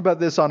 we've talked about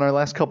this on our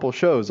last couple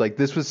shows. Like,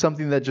 this was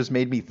something that just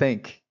made me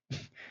think.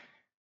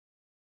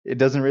 It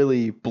doesn't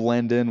really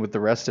blend in with the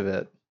rest of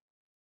it.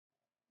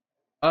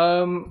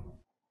 All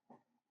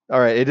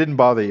right, it didn't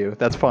bother you.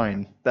 That's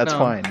fine. That's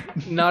fine.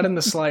 Not in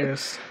the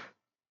slightest.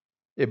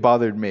 It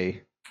bothered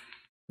me.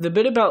 The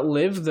bit about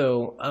Liv,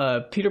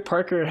 though, Peter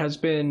Parker has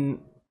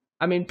been...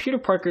 I mean, Peter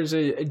Parker's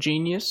a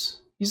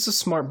genius. He's a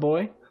smart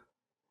boy.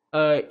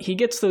 He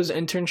gets those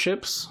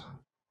internships.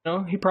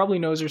 He probably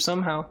knows her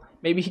somehow.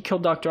 Maybe he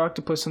killed Dr.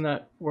 Octopus in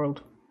that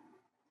world.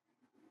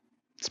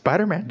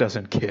 Spider-Man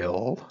doesn't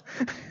kill.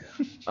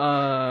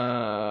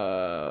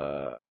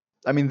 I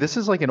mean, this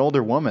is like an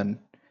older woman.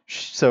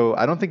 So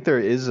I don't think there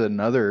is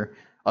another,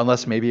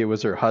 unless maybe it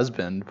was her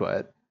husband,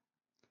 but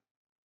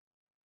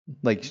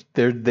like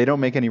they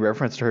don't make any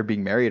reference to her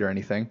being married or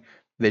anything.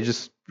 They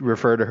just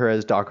refer to her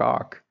as Doc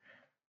Ock.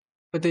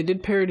 But they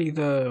did parody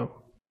the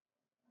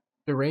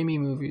Raimi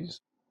movies.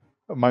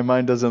 My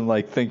mind doesn't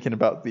like thinking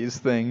about these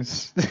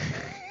things.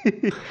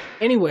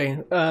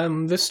 Anyway,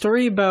 the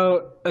story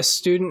about a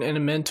student and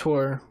a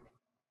mentor,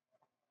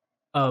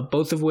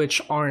 both of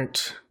which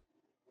aren't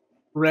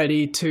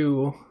ready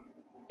to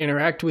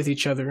interact with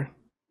each other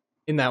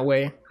in that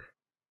way,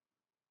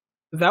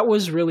 that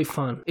was really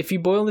fun. If you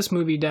boil this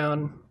movie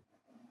down,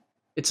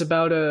 it's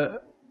about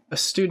a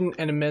student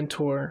and a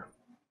mentor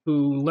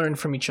who learn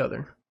from each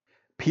other.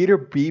 Peter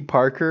B.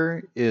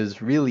 Parker is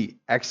really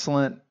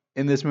excellent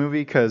in this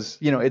movie because,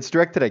 it's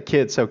directed at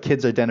kids, so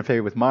kids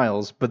identify with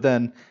Miles, but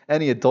then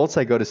any adults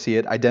I go to see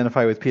it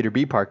identify with Peter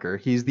B. Parker.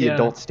 He's the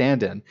adult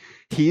stand-in.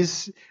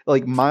 He's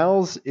like,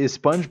 Miles is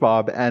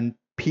SpongeBob and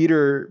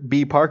Peter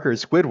B. Parker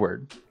is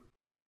Squidward.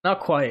 Not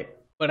quite,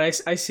 but I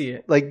see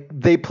it. Like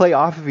they play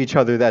off of each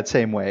other that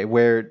same way,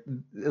 where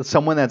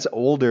someone that's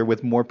older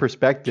with more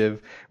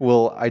perspective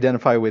will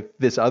identify with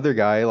this other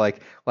guy,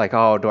 like,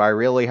 oh, do I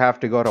really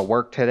have to go to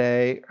work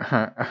today?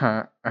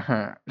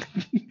 And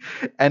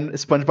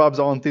SpongeBob's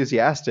all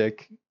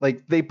enthusiastic.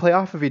 Like they play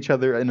off of each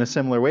other in a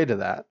similar way to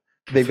that.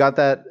 They've got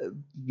that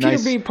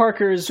nice. Peter B.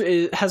 Parker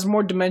has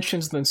more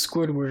dimensions than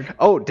Squidward.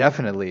 Oh,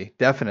 definitely,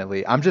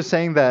 definitely. I'm just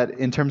saying that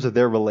in terms of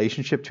their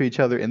relationship to each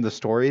other in the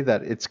story,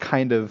 that it's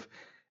kind of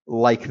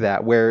like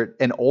that, where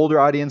an older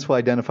audience will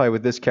identify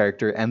with this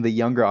character and the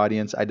younger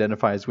audience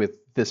identifies with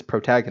this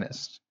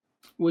protagonist.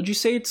 Would you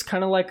say it's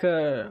kind of like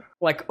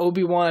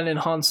Obi-Wan and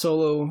Han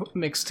Solo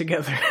mixed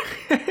together?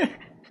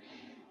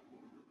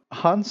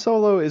 Han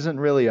Solo isn't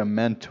really a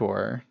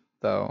mentor,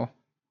 though.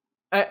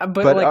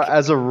 But like,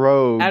 as a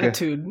rogue,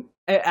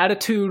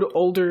 attitude,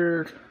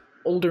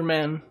 older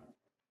man.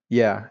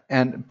 Yeah,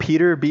 and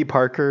Peter B.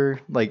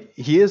 Parker, like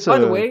he is. By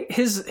the way,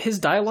 his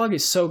dialogue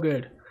is so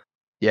good.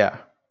 Yeah.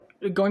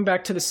 Going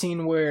back to the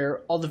scene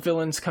where all the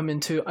villains come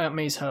into Aunt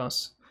May's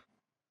house,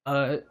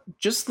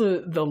 just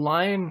the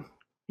line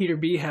Peter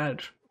B.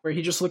 had where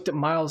he just looked at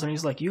Miles and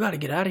he's like, "You got to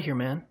get out of here,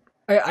 man."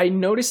 I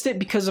noticed it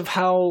because of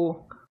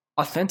how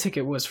authentic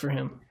it was for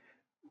him.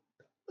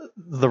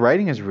 The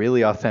writing is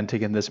really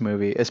authentic in this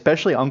movie,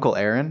 especially Uncle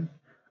Aaron.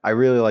 I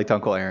really liked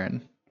Uncle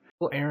Aaron.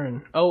 Uncle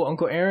Aaron. Oh,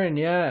 Uncle Aaron,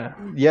 yeah.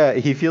 Yeah,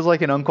 he feels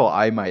like an uncle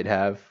I might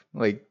have.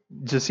 Like,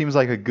 just seems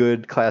like a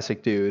good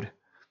classic dude.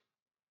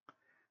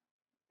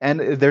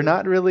 And they're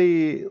not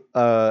really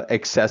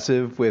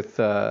excessive with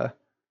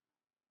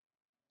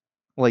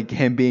like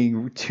him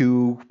being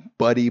too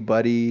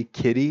buddy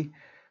kitty.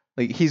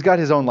 Like he's got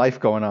his own life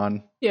going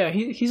on. Yeah,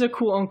 he's a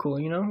cool uncle,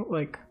 you know?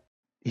 Like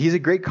he's a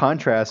great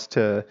contrast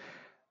to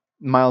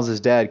Miles's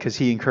dad because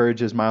he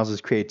encourages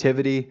Miles's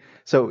creativity.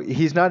 So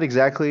he's not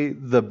exactly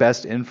the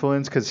best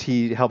influence because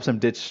he helps him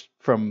ditch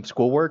from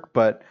schoolwork,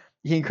 but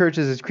he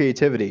encourages his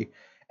creativity.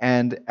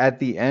 And at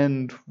the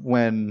end,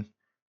 when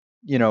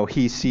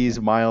he sees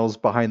Miles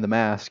behind the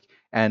mask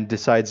and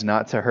decides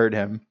not to hurt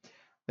him,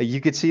 like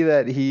you could see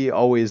that he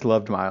always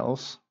loved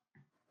Miles.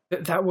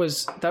 That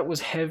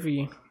was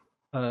heavy.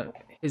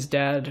 His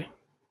dad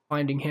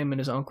finding him and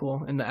his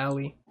uncle in the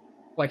alley,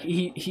 like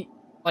he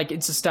like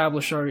it's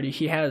established already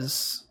he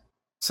has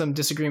some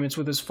disagreements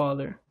with his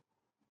father,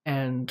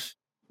 and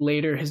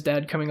later his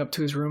dad coming up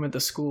to his room at the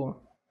school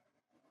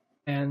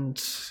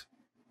and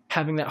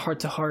having that heart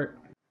to heart.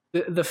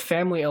 The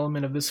family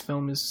element of this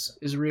film is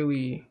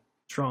really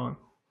strong,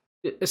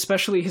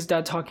 especially his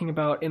dad talking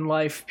about in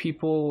life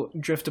people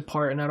drift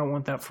apart and I don't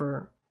want that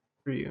for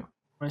you,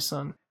 my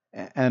son.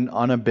 And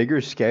on a bigger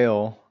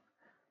scale,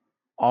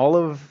 all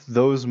of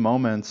those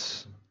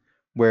moments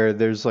where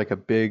there's like a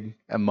big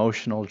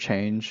emotional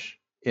change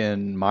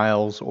in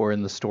Miles or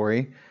in the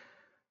story,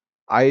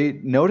 I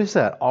noticed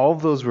that all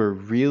of those were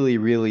really,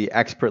 really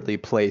expertly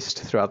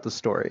placed throughout the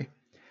story.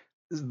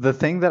 The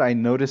thing that I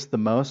noticed the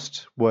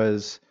most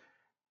was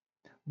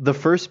the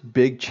first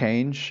big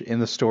change in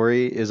the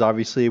story is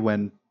obviously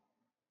when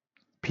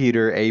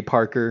Peter A.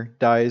 Parker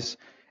dies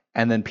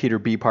and then Peter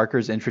B. Parker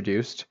is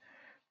introduced.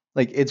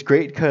 Like, it's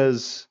great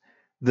because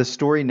the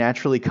story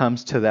naturally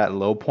comes to that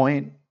low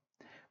point,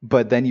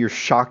 but then you're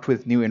shocked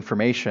with new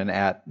information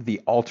at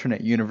the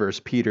alternate universe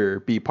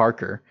Peter B.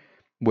 Parker,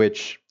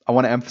 which I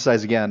want to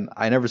emphasize again,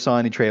 I never saw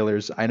any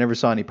trailers, I never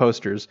saw any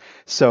posters,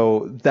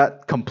 so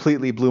that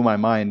completely blew my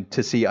mind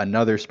to see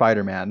another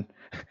Spider-Man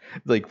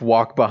like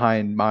walk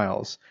behind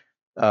Miles.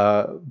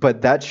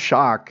 But that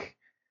shock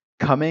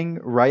coming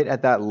right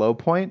at that low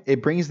point,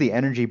 it brings the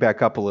energy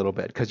back up a little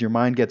bit because your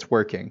mind gets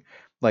working.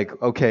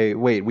 Like, okay,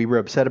 wait, we were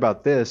upset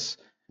about this,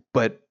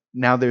 but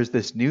now there's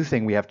this new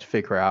thing we have to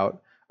figure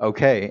out.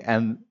 Okay,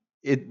 and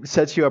it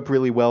sets you up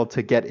really well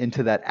to get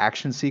into that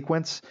action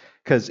sequence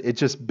because it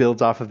just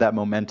builds off of that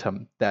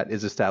momentum that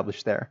is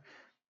established there.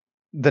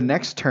 The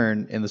next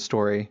turn in the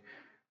story,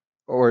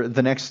 or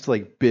the next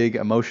like big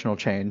emotional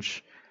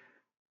change,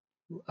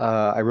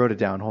 I wrote it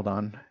down. Hold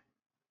on.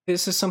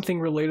 This is something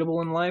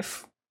relatable in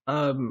life.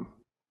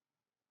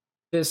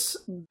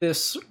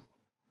 This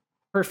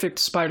perfect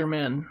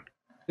Spider-Man,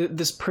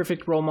 this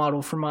perfect role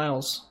model for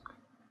Miles,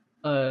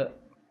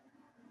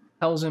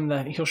 tells him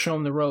that he'll show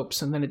him the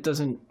ropes, and then it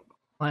doesn't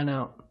plan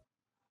out.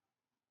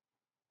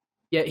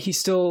 Yet he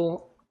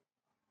still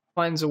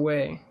finds a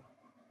way.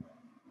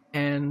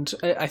 And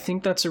I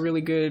think that's a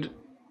really good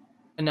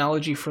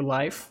analogy for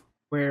life,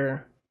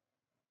 where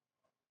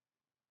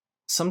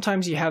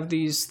sometimes you have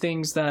these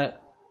things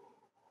that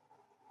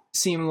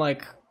seem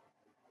like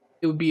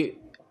it would be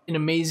an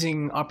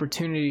amazing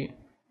opportunity,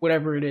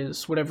 whatever it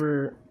is,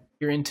 whatever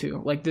you're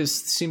into. Like, this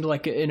seemed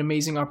like an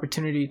amazing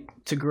opportunity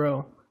to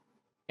grow,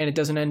 and it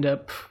doesn't end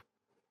up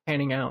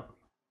panning out.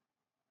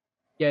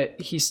 Yet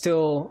he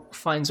still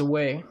finds a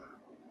way.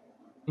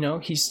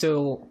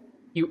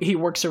 He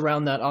works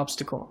around that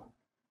obstacle,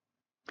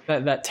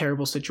 that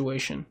terrible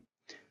situation.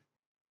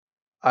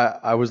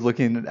 I was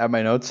looking at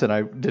my notes and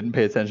I didn't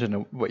pay attention to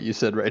what you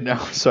said right now,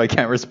 so I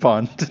can't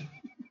respond.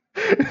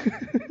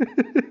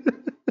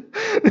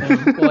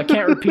 Well, I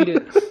can't repeat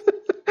it.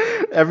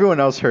 Everyone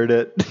else heard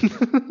it.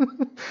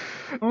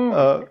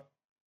 I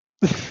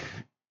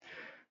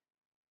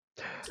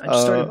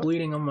just started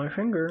bleeding on my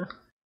finger.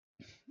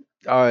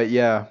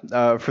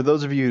 Yeah. For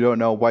those of you who don't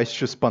know, Weiss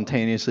just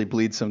spontaneously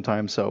bleeds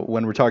sometimes. So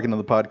when we're talking on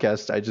the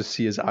podcast, I just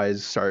see his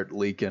eyes start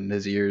leaking,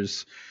 his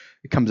ears,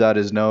 it comes out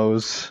his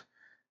nose,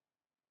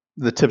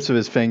 the tips of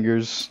his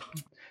fingers.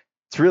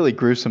 It's really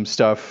gruesome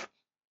stuff,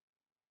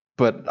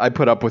 but I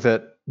put up with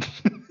it.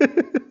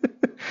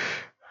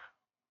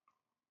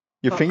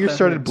 Your fingers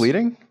started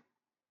bleeding?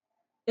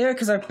 Yeah,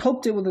 because I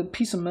poked it with a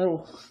piece of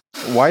metal.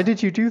 Why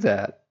did you do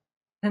that?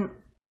 And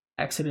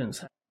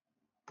accidents.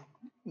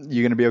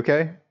 You gonna be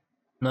okay?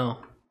 No.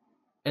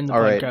 End the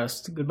All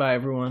podcast. Right. Goodbye,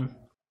 everyone.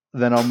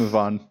 Then I'll move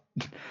on.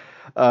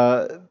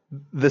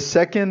 The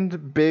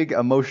second big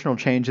emotional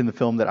change in the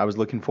film that I was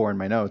looking for in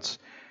my notes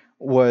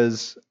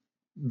was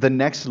the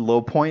next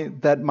low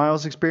point that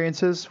Miles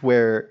experiences,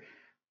 where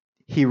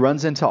he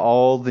runs into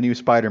all the new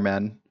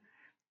Spider-Man,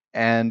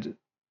 and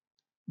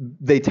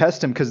they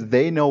test him because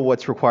they know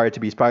what's required to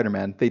be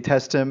Spider-Man. They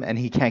test him, and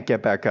he can't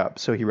get back up,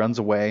 so he runs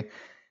away,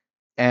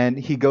 and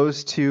he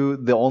goes to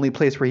the only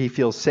place where he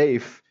feels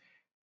safe,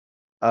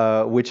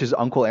 which is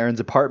Uncle Aaron's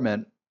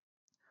apartment,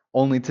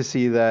 only to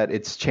see that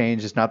it's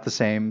changed. It's not the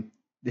same.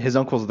 His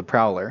uncle's the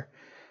Prowler.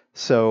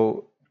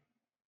 So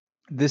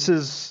this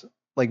is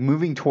like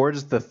moving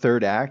towards the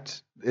third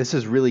act. This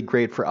is really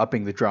great for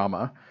upping the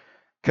drama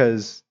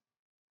because,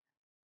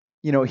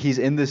 you know, he's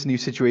in this new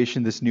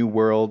situation, this new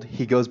world.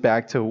 He goes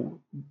back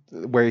to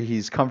where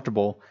he's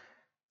comfortable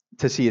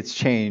to see it's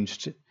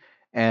changed.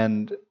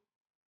 And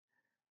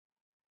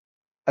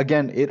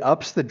again, it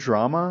ups the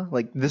drama.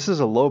 Like, this is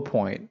a low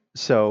point.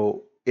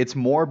 So it's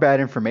more bad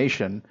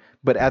information,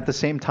 but at the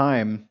same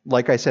time,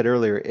 like I said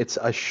earlier, it's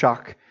a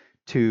shock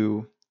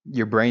to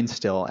your brain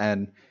still,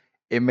 and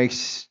it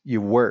makes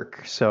you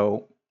work.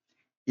 So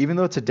even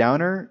though it's a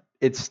downer,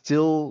 it's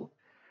still,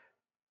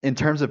 in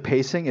terms of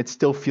pacing, it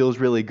still feels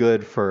really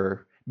good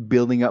for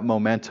building up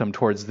momentum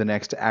towards the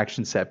next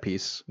action set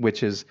piece,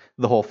 which is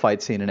the whole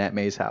fight scene in Aunt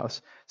May's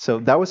house. So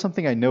that was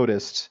something I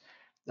noticed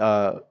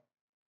for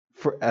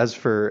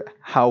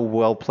how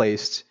well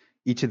placed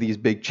each of these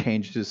big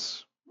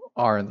changes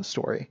are in the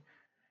story.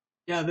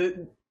 Yeah,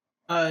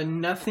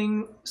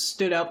 nothing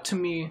stood out to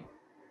me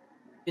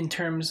in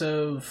terms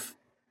of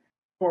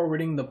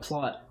forwarding the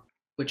plot,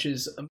 which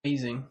is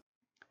amazing.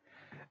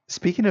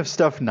 Speaking of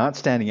stuff not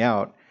standing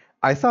out,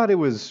 I thought it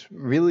was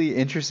really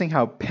interesting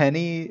how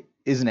Penny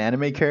is an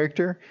anime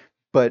character,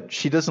 but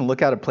she doesn't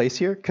look out of place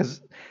here.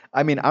 Because,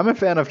 I mean, I'm a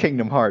fan of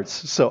Kingdom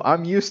Hearts, so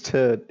I'm used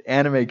to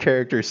anime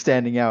characters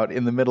standing out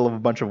in the middle of a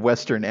bunch of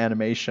Western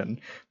animation.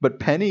 But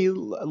Penny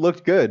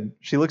looked good.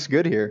 She looks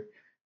good here.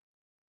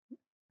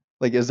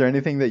 Like, is there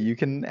anything that you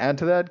can add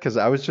to that? Because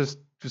I was just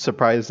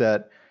surprised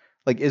at,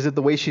 like, is it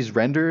the way she's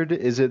rendered?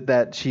 Is it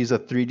that she's a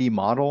 3D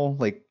model?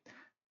 Like,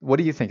 what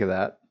do you think of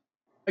that?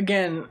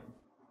 Again,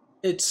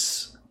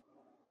 it's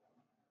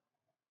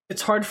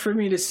hard for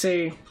me to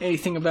say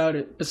anything about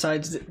it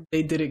besides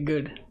they did it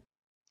good.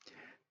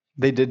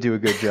 They did do a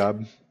good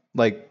job.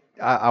 Like,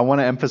 I want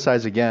to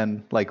emphasize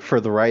again, like, for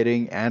the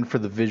writing and for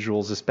the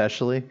visuals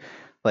especially,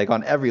 like,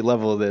 on every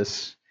level of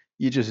this,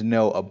 you just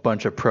know a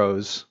bunch of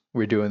pros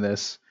were doing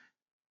this.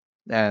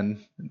 And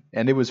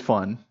it was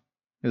fun.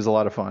 It was a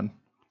lot of fun.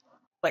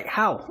 Like,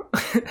 how?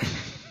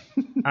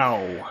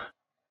 Ow.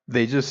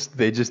 They just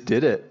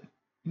did it.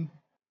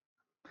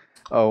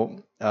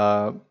 Oh,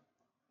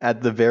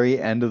 at the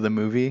very end of the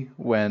movie,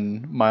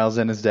 when Miles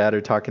and his dad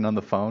are talking on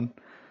the phone,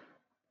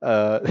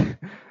 I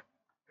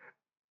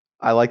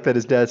like that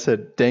his dad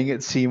said, "Dang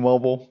it,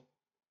 C-Mobile."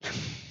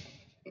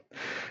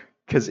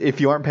 Because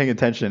if you aren't paying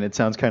attention, it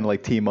sounds kind of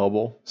like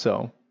T-Mobile.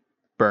 So,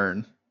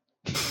 burn.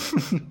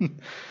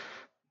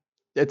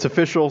 It's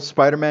official.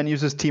 Spider-Man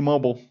uses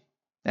T-Mobile,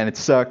 and it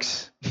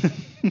sucks.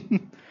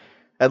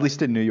 At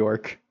least in New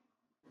York.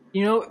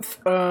 You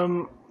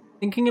know,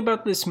 thinking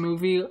about this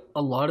movie,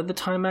 a lot of the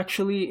time,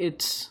 actually,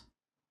 it's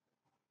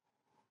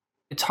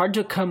hard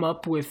to come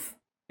up with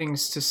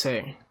things to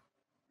say.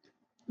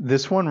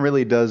 This one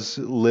really does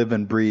live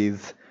and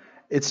breathe.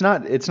 It's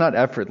not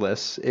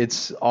effortless.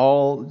 It's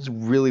all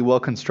really well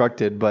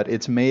constructed, but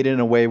it's made in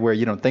a way where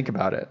you don't think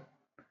about it.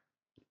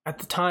 At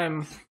the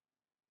time,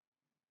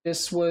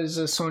 this was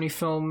a Sony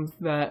film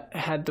that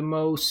had the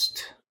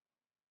most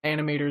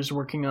animators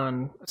working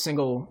on a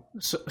single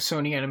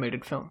Sony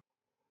animated film.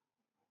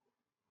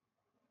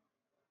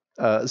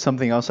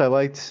 Something else I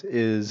liked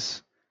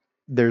is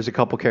there's a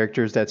couple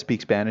characters that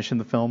speak Spanish in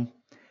the film,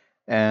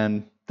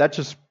 and that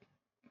just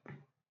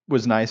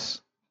was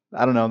nice.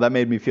 I don't know, that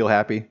made me feel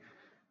happy.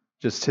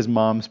 Just his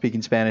mom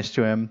speaking Spanish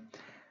to him,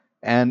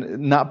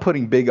 and not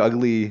putting big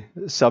ugly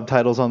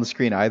subtitles on the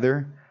screen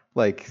either.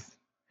 Like,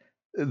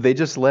 they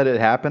just let it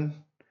happen.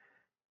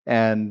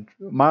 And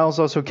Miles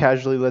also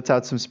casually lets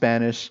out some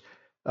Spanish.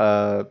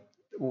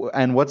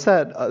 And what's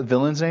that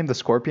villain's name? The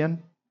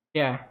Scorpion?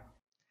 Yeah.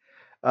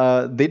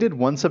 They did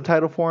one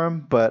subtitle for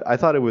him, but I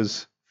thought it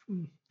was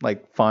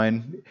like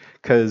fine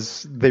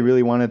because they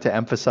really wanted to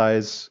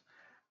emphasize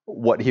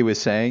what he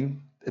was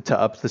saying to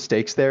up the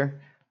stakes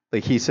there.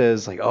 Like he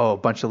says, like, "Oh, a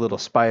bunch of little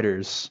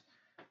spiders."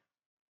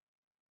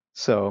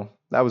 So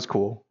that was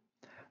cool.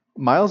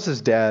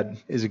 Miles's dad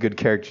is a good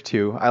character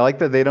too. I like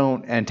that they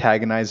don't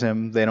antagonize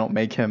him. They don't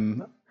make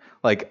him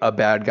like a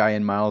bad guy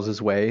in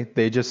Miles's way.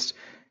 They just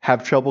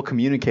have trouble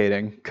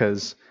communicating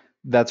because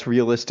that's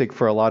realistic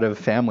for a lot of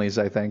families,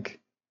 I think.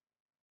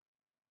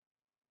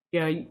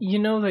 Yeah, you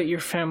know that your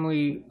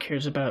family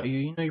cares about you.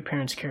 You know your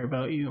parents care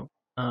about you.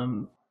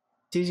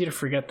 It's easy to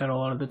forget that a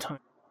lot of the time.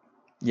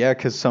 Yeah,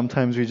 because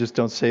sometimes we just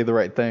don't say the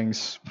right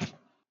things.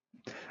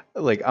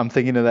 Like I'm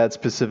thinking of that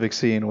specific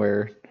scene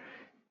where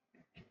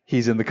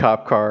he's in the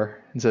cop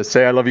car and says,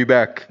 "Say I love you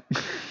back."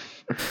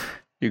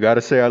 You got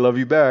to say I love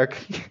you back.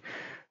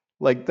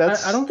 Like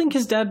that's I don't think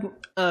his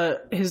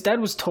dad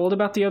was told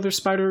about the other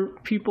spider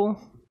people,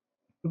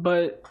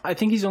 but I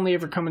think he's only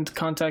ever come into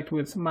contact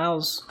with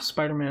Miles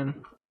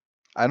Spider-Man.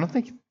 I don't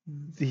think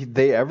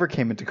they ever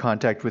came into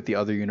contact with the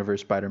other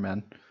universe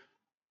Spider-Man.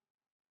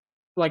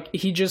 Like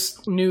he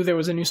just knew there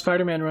was a new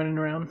Spider-Man running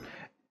around.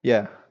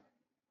 Yeah.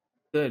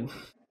 Good.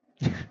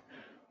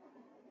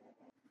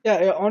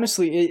 Yeah,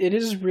 honestly, it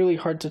is really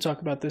hard to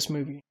talk about this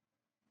movie.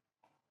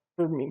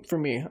 For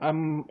me,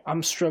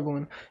 I'm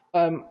struggling.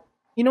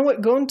 You know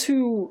what? Going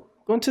to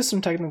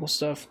some technical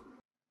stuff.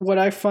 What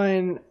I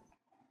find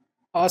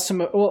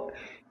awesome. Well,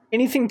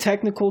 anything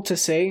technical to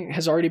say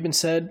has already been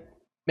said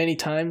many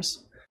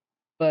times,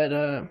 but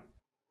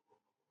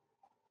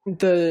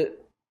the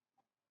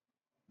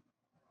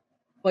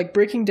like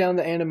breaking down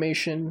the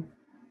animation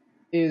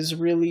is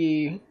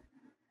really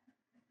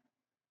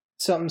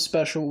something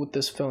special with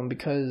this film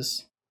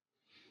because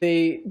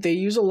they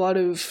use a lot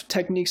of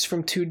techniques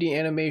from 2D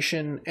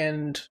animation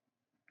and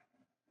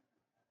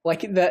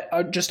like that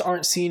just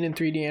aren't seen in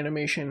 3D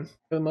animation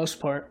for the most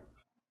part.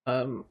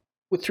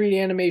 With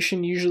 3D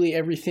animation, usually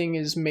everything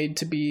is made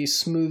to be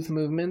smooth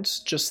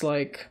movements, just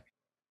like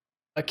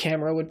a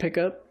camera would pick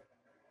up.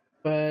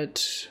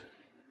 But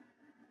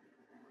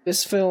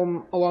this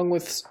film, along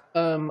with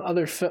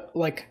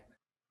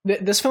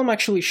this film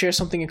actually shares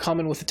something in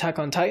common with Attack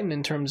on Titan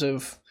in terms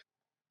of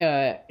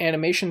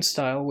animation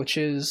style, which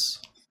is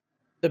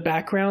the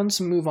backgrounds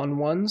move on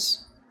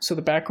ones, so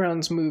the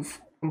backgrounds move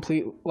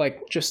complete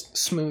like just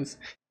smooth,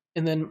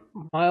 and then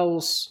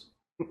Miles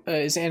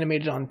is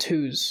animated on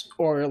twos,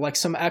 or like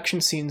some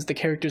action scenes, the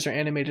characters are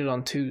animated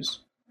on twos.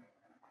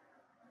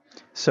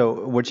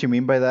 So what you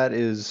mean by that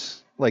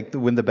is like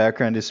when the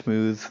background is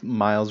smooth,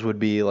 Miles would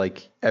be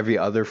like every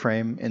other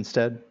frame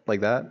instead, like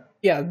that?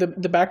 Yeah, the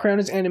background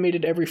is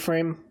animated every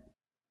frame,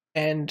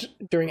 and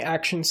during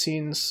action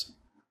scenes,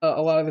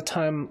 a lot of the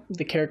time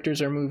the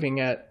characters are moving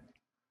at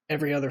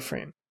every other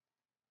frame.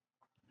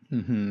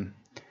 Mm-hmm.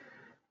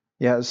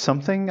 Yeah,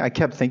 something I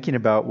kept thinking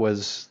about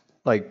was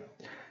like,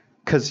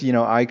 because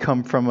I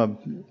come from a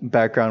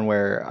background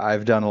where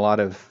I've done a lot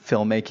of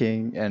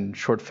filmmaking and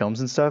short films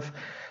and stuff.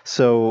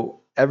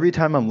 So every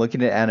time I'm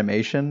looking at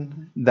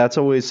animation, that's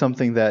always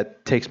something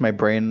that takes my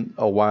brain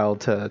a while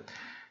to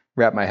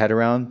wrap my head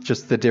around.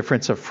 Just the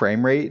difference of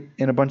frame rate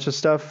in a bunch of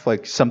stuff.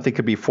 Like something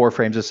could be 4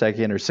 frames a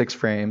second or 6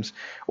 frames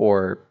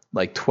or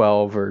like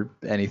 12 or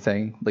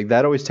anything. Like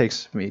that always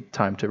takes me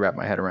time to wrap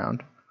my head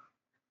around.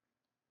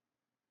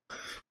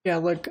 Yeah,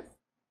 like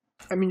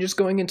I mean, just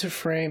going into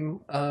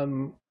frame,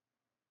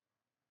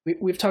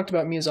 we've talked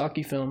about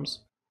Miyazaki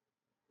films.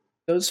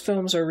 Those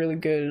films are really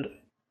good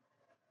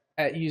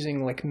at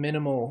using like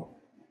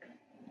minimal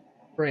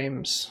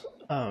frames.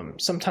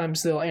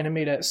 Sometimes they'll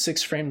animate at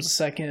 6 frames a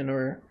second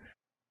or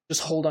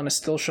just hold on a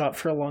still shot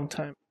for a long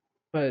time,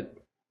 but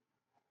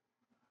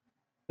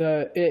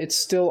it's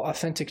still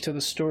authentic to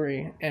the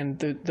story, and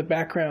the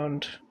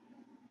background,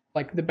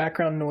 like the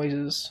background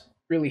noises,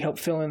 really help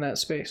fill in that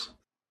space.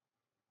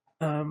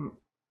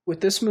 With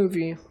this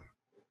movie,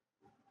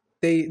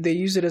 they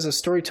use it as a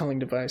storytelling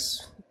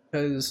device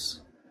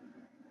because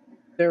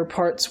there are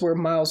parts where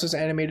Miles is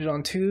animated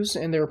on twos,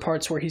 and there are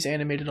parts where he's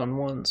animated on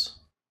ones.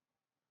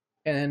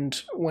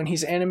 And when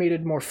he's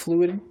animated more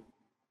fluid,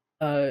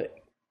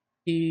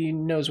 he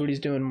knows what he's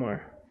doing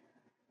more.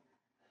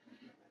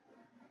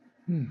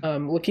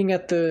 Looking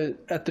at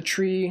the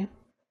tree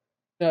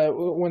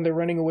when they're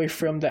running away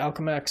from the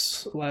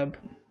Alchemax lab,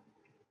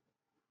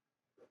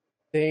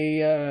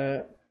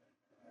 they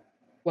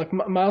like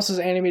Miles is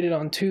animated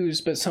on twos,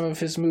 but some of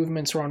his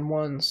movements are on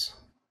ones,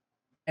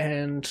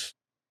 and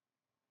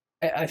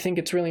I think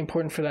it's really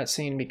important for that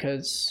scene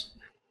because,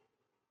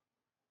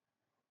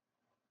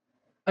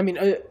 I mean,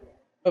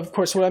 of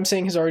course, what I'm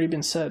saying has already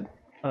been said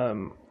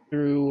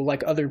through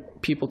like other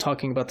people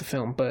talking about the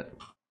film, but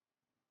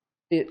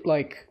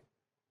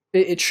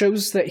it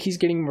shows that he's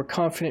getting more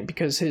confident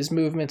because his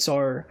movements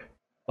are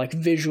like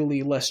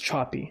visually less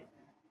choppy.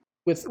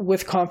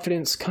 With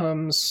confidence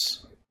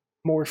comes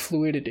more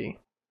fluidity.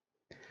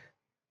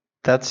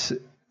 That's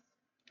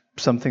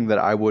something that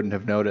I wouldn't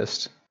have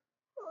noticed.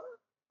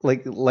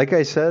 Like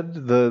I said,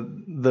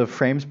 the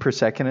frames per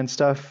second and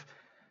stuff.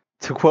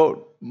 To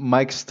quote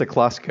Mike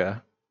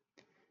Stakloska,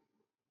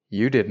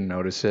 "You didn't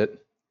notice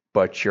it,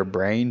 but your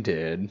brain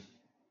did."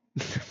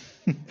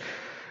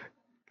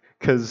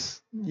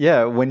 Because,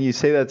 yeah, when you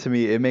say that to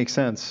me, it makes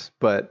sense.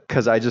 But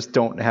because I just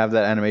don't have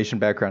that animation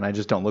background, I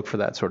just don't look for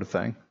that sort of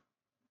thing.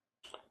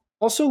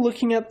 Also,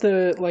 looking at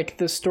the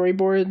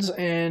storyboards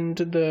and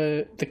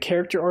the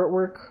character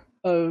artwork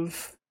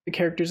of the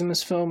characters in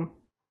this film,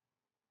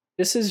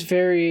 this is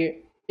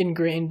very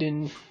ingrained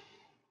in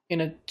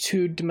a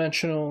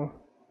two-dimensional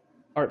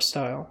art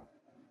style,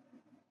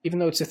 even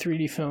though it's a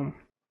 3D film.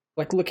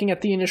 Like looking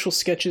at the initial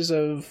sketches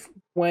of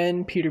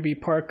Gwen, Peter B.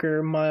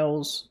 Parker,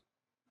 Miles,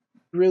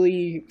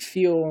 really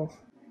feel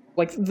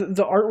like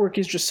the artwork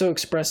is just so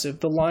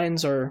expressive. The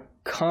lines are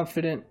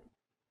confident,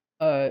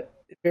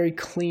 very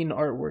clean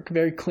artwork,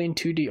 very clean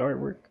 2D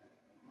artwork.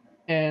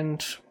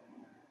 And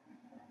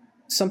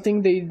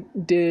something they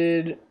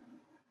did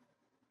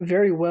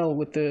very well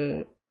with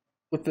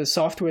the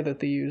software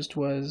that they used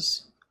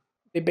was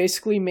they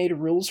basically made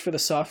rules for the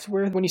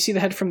software. When you see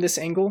the head from this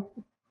angle,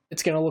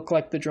 it's going to look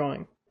like the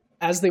drawing.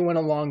 As they went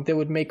along, they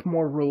would make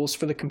more rules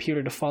for the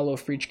computer to follow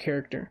for each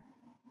character.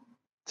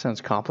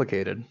 Sounds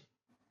complicated.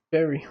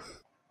 Very.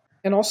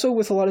 And also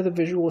with a lot of the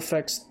visual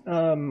effects,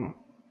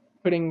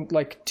 putting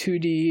like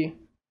 2D,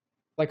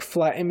 like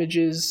flat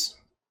images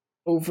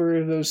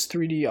over those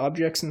 3D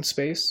objects in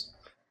space.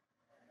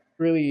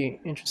 Really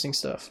interesting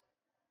stuff.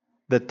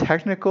 The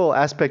technical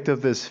aspect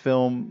of this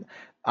film,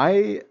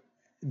 I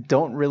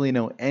don't really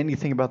know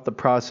anything about the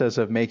process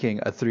of making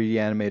a 3D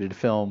animated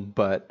film,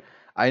 but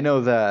I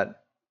know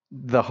that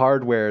the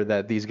hardware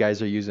that these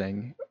guys are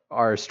using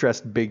are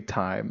stressed big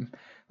time.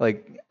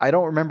 Like, I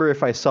don't remember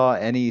if I saw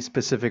any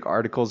specific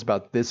articles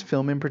about this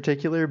film in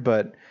particular,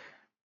 but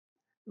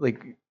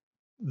like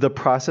the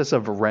process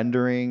of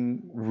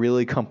rendering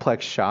really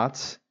complex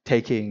shots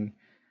taking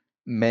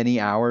many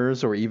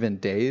hours or even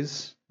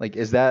days, like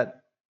is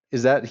that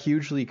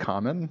hugely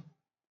common?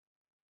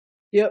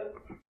 Yep.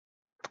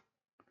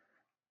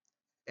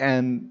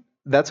 And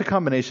that's a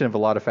combination of a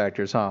lot of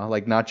factors, huh?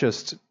 Like not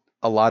just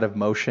a lot of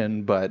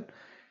motion, but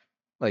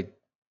like,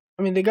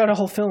 I mean, they got a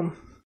whole film.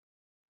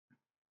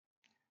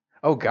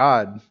 oh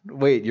God,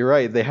 wait, you're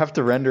right. They have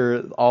to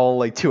render all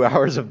like 2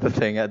 hours of the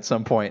thing at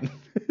some point.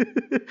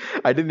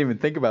 I didn't even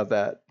think about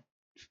that.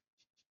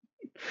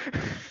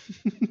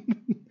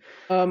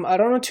 I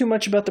don't know too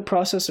much about the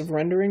process of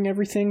rendering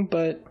everything,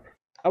 but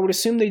I would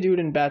assume they do it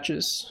in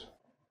batches.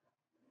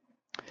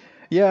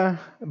 Yeah,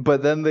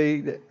 but then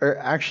they are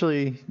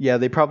actually, yeah,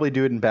 they probably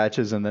do it in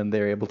batches and then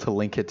they're able to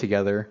link it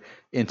together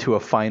into a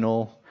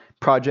final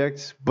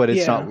project, but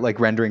it's not like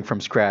rendering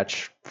from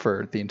scratch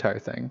for the entire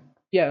thing.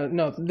 Yeah,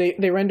 no,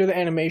 they render the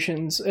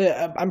animations.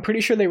 I'm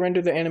pretty sure they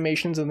render the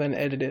animations and then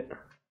edit it.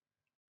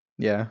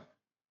 Yeah.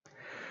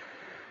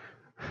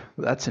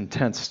 That's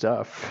intense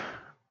stuff.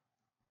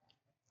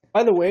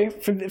 By the way,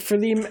 for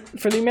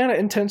the amount of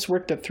intense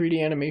work that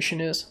 3D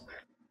animation is,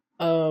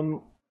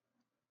 have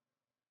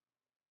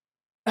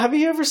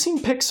you ever seen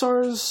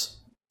Pixar's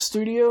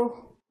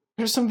studio?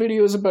 There's some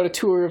videos about a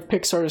tour of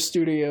Pixar's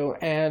studio,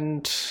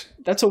 and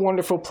that's a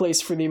wonderful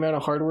place for the amount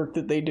of hard work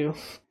that they do.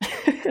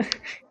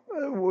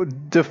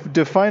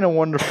 Define a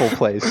wonderful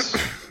place.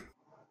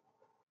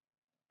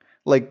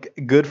 Like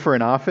good for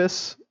an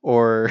office,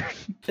 or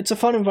it's a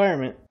fun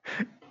environment.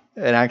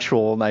 An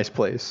actual nice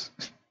place.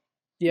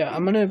 Yeah,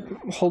 I'm gonna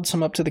hold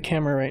some up to the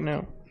camera right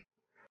now.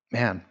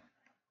 Man,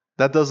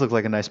 that does look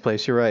like a nice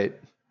place. You're right.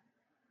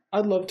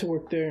 I'd love to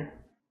work there.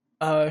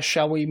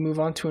 Shall we move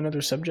on to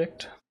another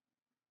subject?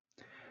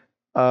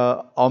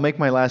 I'll make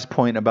my last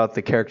point about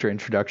the character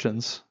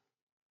introductions.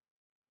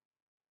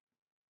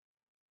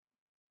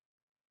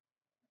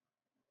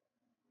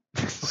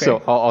 Okay.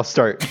 So I'll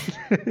start.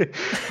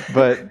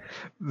 But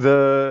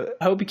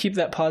I hope you keep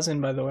that pause in,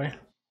 by the way.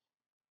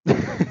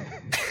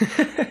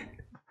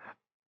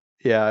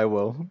 Yeah, I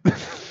will.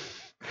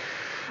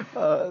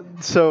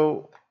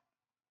 So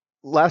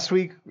last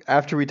week,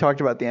 after we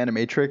talked about the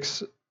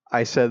Animatrix,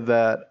 I said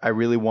that I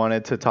really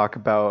wanted to talk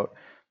about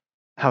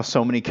how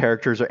so many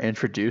characters are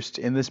introduced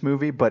in this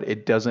movie, but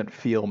it doesn't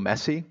feel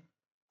messy.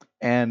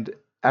 And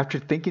after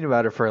thinking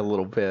about it for a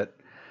little bit,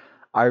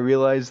 I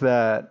realized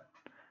that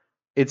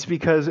it's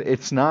because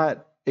it's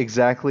not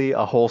exactly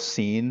a whole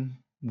scene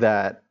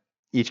that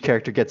each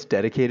character gets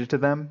dedicated to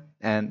them,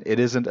 and it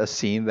isn't a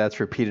scene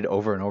that's repeated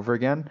over and over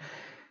again.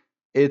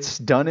 It's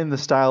done in the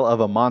style of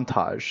a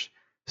montage.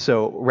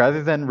 So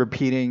rather than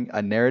repeating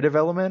a narrative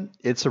element,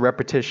 it's a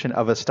repetition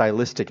of a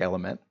stylistic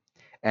element.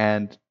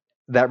 And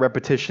that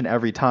repetition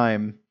every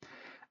time,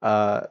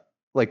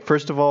 like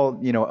first of all,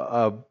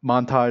 a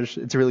montage,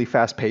 it's really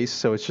fast paced,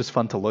 so it's just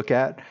fun to look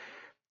at.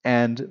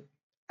 And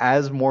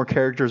as more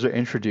characters are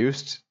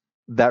introduced,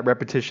 that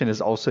repetition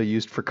is also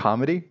used for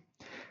comedy,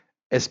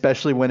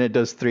 especially when it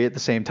does three at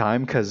the same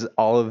time, because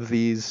all of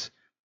these,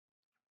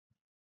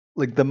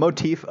 like the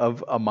motif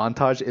of a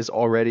montage is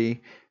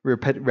already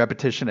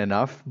repetition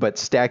enough, but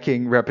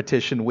stacking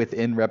repetition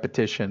within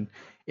repetition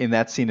in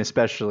that scene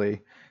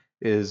especially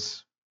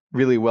is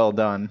really well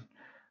done.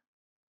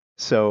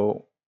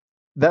 So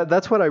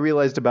that's what I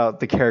realized about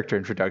the character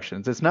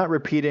introductions. It's not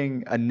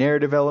repeating a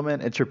narrative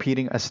element, it's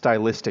repeating a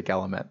stylistic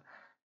element.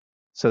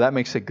 So that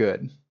makes it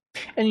good.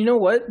 And you know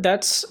what?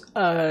 That's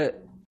the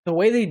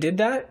way they did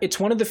that. It's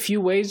one of the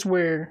few ways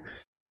where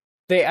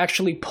they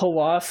actually pull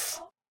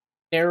off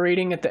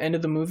narrating at the end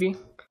of the movie.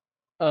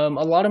 A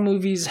lot of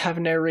movies have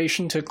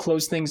narration to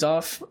close things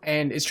off,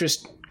 and it's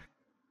just,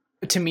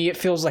 to me, it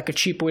feels like a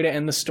cheap way to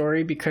end the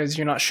story because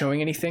you're not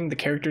showing anything. The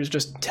character is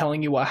just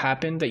telling you what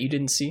happened that you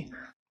didn't see.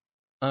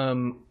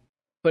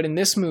 But in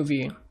this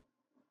movie,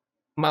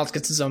 Miles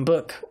gets his own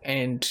book,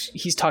 and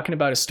he's talking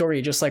about his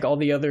story just like all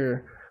the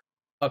other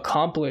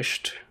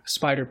accomplished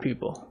spider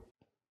people.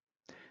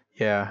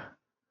 Yeah,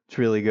 it's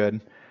really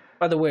good.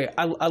 By the way,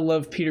 I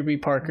love Peter B.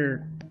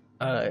 Parker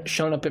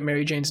showing up at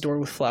Mary Jane's door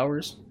with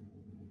flowers.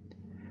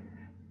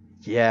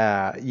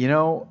 Yeah,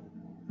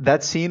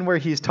 that scene where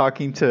he's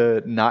talking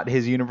to not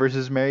his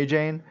universe's Mary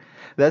Jane,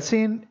 that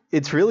scene,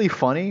 it's really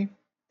funny,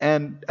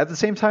 and at the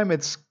same time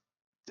it's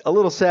a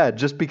little sad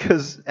just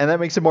because, and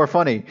that makes it more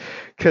funny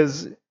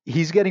because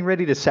he's getting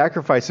ready to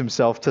sacrifice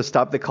himself to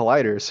stop the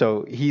collider.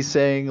 So he's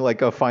saying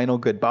like a final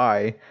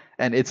goodbye,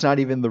 and it's not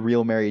even the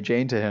real Mary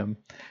Jane to him.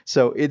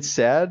 So it's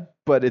sad,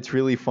 but it's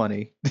really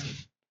funny.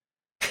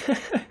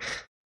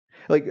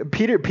 Like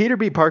Peter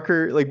B.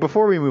 Parker, like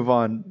before we move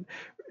on,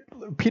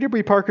 Peter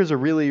B. Parker's a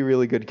really,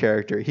 really good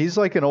character. He's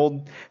like an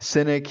old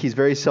cynic. He's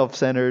very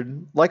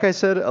self-centered. Like I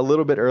said a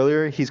little bit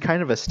earlier, he's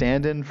kind of a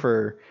stand-in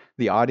for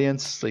the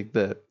audience, like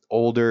the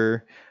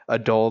older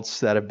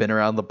adults that have been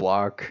around the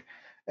block.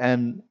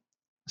 And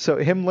so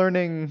him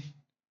learning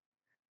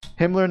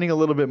a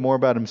little bit more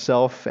about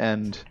himself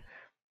and,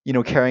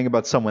 caring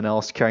about someone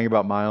else, caring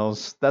about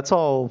Miles, that's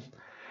all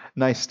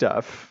nice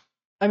stuff.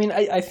 I mean,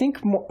 I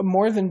think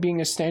more than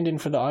being a stand-in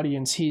for the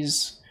audience,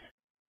 he's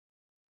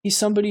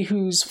somebody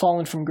who's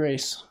fallen from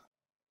grace.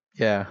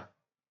 Yeah.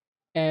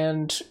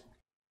 And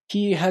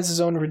he has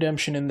his own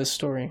redemption in this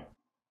story.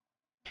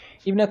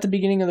 Even at the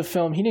beginning of the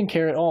film, he didn't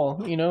care at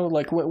all.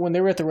 Like when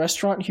they were at the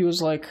restaurant, he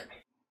was like,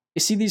 "You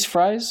see these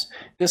fries?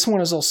 This one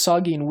is all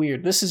soggy and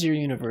weird. This is your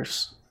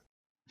universe."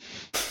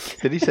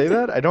 Did he say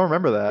that? I don't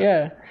remember that.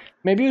 Yeah.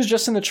 Maybe it was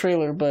just in the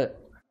trailer, but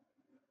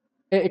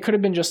it could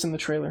have been just in the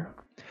trailer.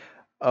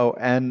 Oh,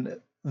 and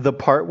the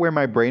part where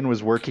my brain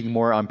was working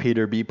more on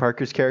Peter B.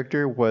 Parker's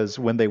character was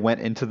when they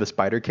went into the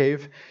spider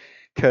cave,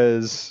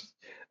 because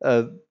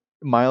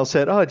Miles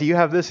said, "Oh, do you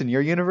have this in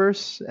your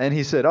universe?" And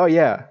he said, "Oh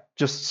yeah,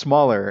 just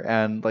smaller,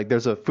 and like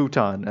there's a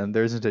futon and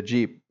there isn't a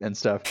Jeep and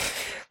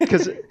stuff."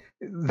 Because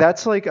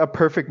that's like a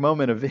perfect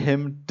moment of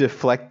him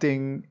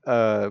deflecting.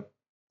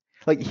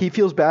 Like he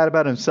feels bad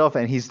about himself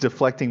and he's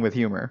deflecting with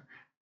humor.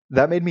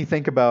 That made me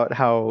think about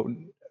how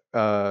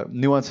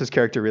nuanced his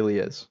character really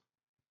is.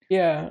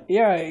 Yeah,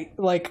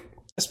 like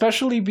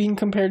especially being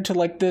compared to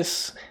like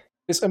this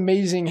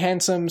amazing,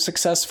 handsome,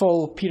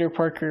 successful Peter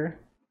Parker.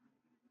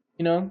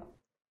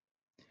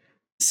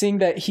 Seeing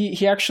that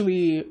he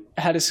actually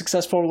had a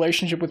successful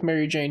relationship with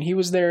Mary Jane. He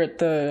was there at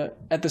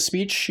the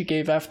speech she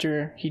gave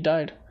after he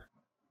died.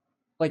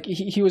 Like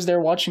he was there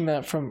watching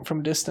that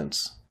from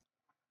distance.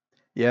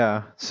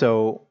 Yeah,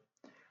 so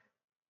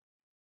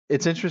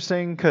it's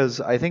interesting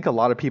because I think a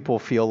lot of people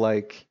feel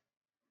like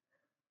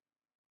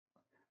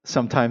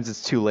sometimes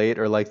it's too late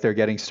or like they're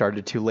getting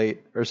started too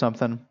late or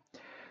something.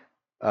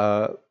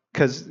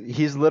 Because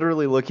he's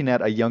literally looking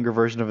at a younger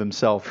version of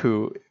himself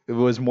who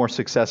was more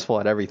successful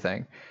at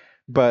everything.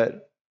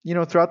 But,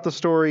 throughout the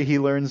story, he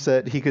learns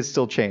that he could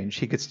still change.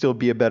 He could still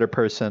be a better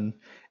person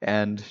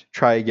and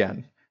try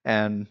again.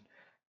 And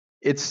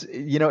it's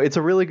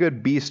a really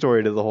good B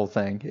story to the whole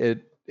thing.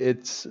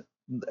 It's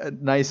a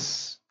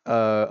nice,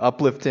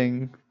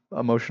 uplifting,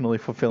 emotionally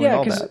fulfilling. Yeah,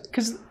 all that.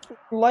 Because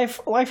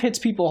life hits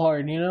people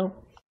hard.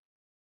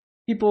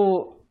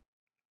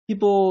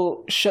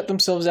 People shut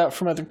themselves out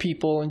from other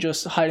people and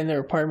just hide in their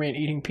apartment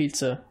eating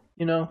pizza.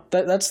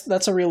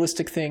 That's a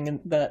realistic thing,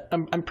 and that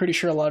I'm pretty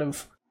sure a lot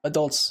of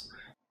adults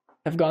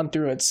have gone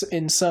through it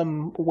in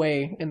some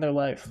way in their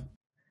life.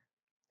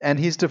 And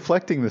he's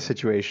deflecting the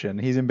situation.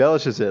 He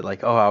embellishes it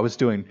like, "Oh, I was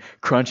doing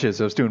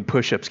crunches. I was doing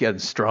push-ups, getting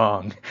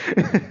strong."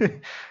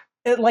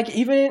 Like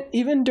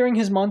even during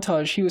his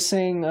montage, he was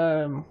saying,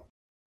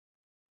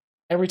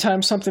 "Every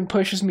time something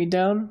pushes me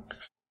down,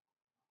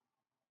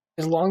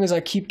 as long as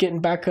I keep getting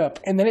back up."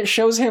 And then it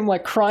shows him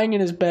like crying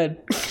in his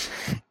bed.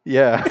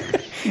 Yeah.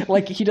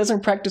 Like he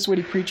doesn't practice what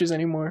he preaches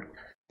anymore.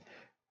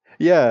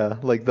 Yeah,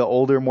 like the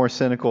older, more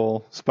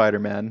cynical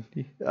Spider-Man.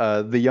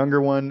 The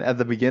younger one at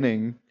the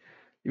beginning,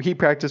 he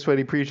practiced what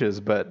he preaches,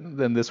 but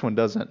then this one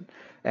doesn't.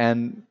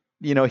 And,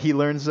 he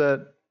learns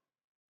that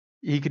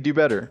he could do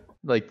better,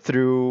 like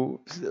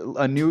through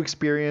a new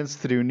experience,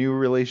 through new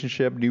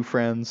relationship, new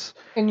friends.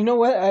 And you know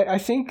what? I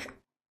think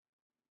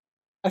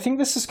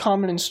this is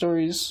common in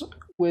stories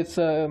with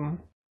a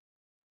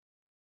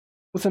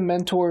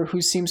mentor who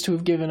seems to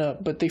have given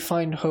up, but they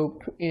find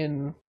hope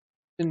in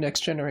the next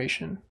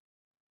generation.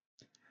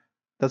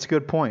 That's a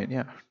good point,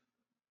 yeah.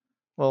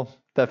 Well,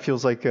 that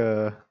feels like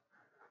a...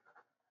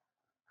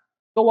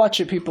 Go watch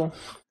it, people.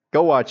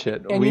 Go watch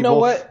it. And you know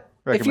what?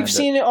 If you've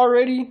seen it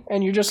already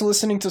and you're just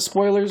listening to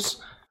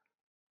spoilers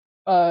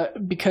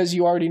because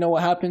you already know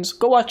what happens,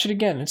 go watch it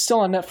again. It's still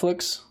on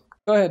Netflix.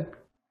 Go ahead.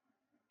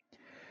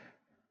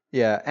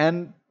 Yeah,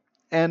 and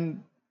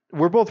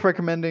we're both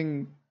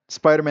recommending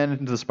Spider-Man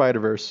Into the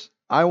Spider-Verse.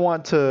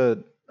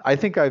 I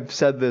think I've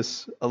said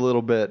this a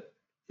little bit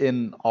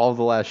in all of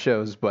the last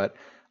shows, but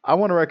I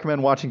want to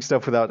recommend watching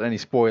stuff without any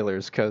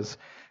spoilers because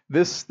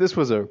this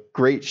was a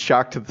great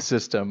shock to the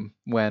system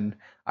when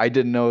I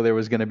didn't know there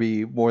was going to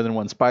be more than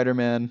one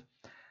Spider-Man.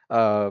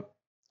 Uh,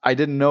 I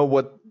didn't know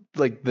what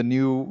like the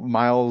new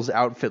Miles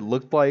outfit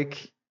looked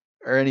like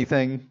or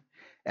anything.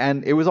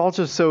 And it was all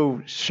just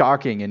so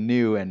shocking and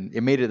new, and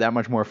it made it that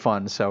much more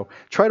fun. So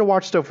try to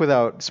watch stuff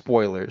without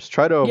spoilers.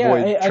 Try to Yeah,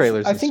 avoid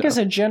trailers I and think stuff. as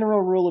a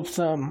general rule of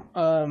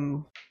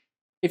thumb,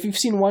 if you've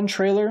seen one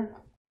trailer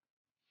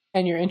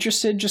and you're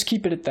interested, just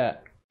keep it at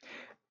that.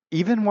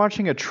 Even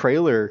watching a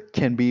trailer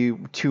can be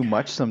too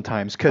much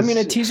sometimes. I mean,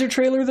 a teaser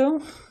trailer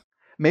though,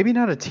 Maybe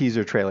not a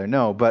teaser trailer,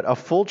 no, but a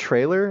full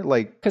trailer,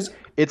 like because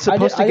it's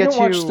supposed to get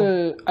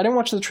you. I didn't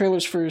watch the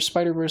trailers for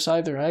Spider-Verse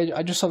either.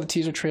 I just saw the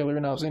teaser trailer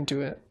and I was into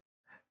it.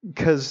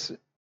 Because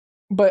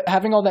But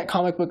having all that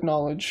comic book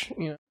knowledge,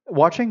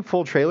 watching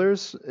full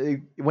trailers,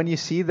 when you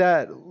see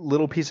that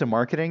little piece of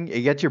marketing,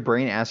 it gets your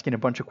brain asking a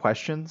bunch of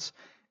questions.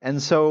 And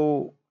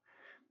so,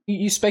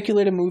 you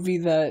speculate a movie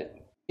that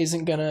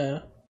isn't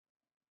gonna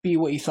be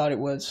what you thought it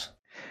was.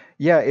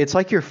 yeah, it's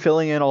like you're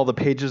filling in all the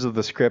pages of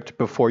the script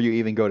before you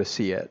even go to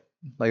see it.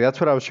 Like, that's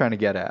what I was trying to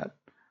get at.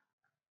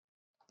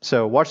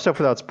 So, watch stuff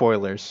without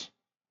spoilers.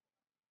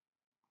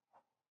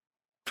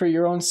 For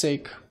your own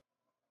sake.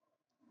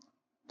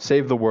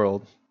 Save the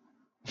world.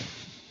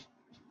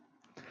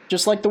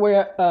 Just like the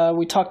way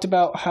we talked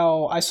about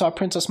how I saw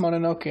Princess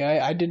Mononoke.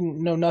 I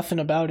didn't know nothing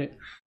about it.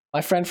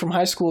 My friend from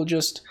high school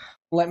just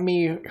lent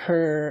me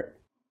her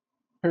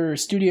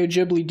Studio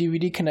Ghibli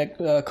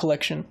DVD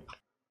collection.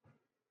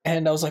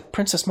 And I was like,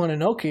 Princess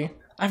Mononoke?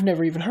 I've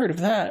never even heard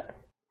of that.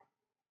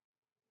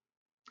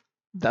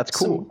 That's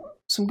cool.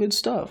 Some good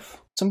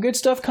stuff. Some good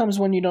stuff comes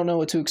when you don't know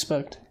what to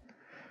expect.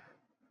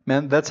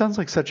 Man, that sounds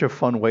like such a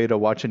fun way to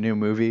watch a new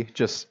movie.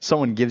 Just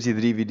someone gives you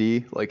the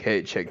DVD, like,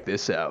 hey, check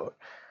this out.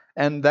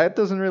 And that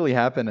doesn't really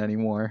happen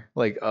anymore.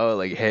 Like, oh,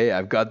 like, hey,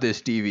 I've got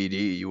this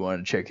DVD. You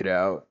want to check it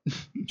out?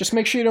 Just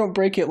make sure you don't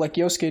break it like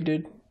Yosuke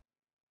did.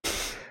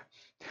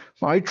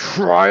 My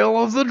Trial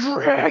of the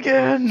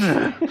Dragon!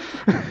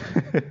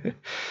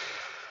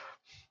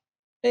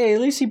 Hey,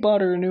 at least he bought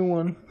her a new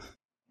one.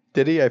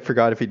 Did he? I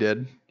forgot if he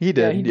did. He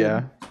did,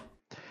 yeah.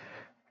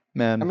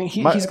 Man. I mean,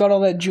 he's got all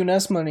that June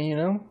S money, you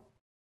know?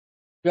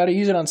 You gotta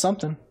use it on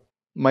something.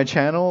 My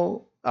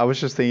channel, I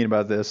was just thinking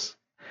about this.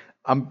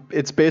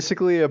 It's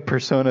basically a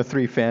Persona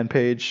 3 fan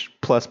page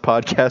plus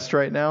podcast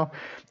right now.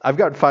 I've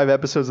got 5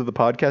 episodes of the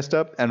podcast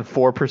up and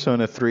 4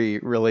 Persona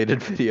 3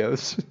 related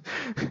videos.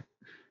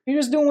 You're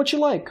just doing what you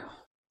like.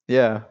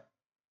 Yeah.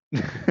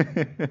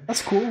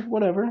 That's cool.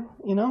 Whatever,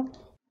 you know?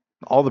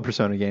 All the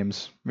Persona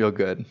games, real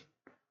good.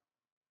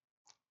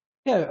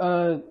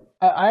 Yeah,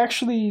 I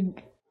actually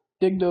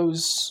dig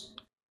those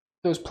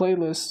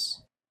playlists.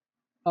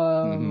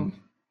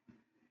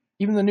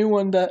 Even the new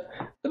one that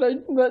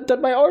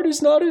my art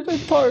is not a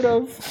part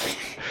of.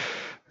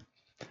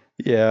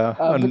 Yeah,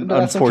 but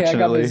that's okay. I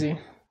got busy.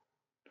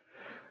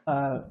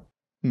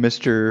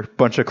 Mr.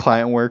 Bunch of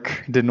client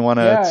work didn't want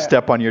to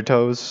step on your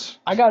toes.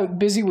 I got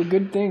busy with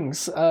good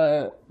things.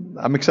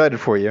 I'm excited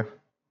for you.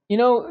 You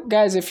know,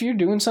 guys, if you're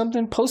doing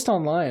something, post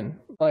online.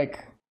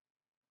 Like,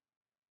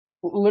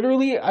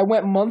 literally, I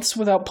went months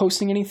without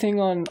posting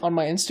anything on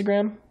my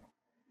Instagram,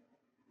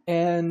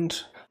 and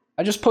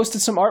I just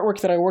posted some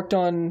artwork that I worked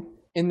on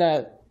in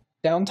that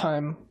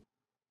downtime,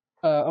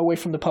 away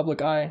from the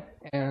public eye,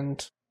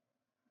 and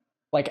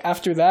like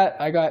after that,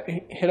 I got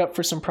hit up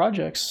for some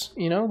projects.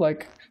 You know,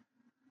 like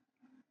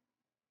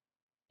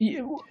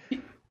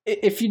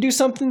if you do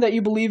something that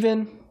you believe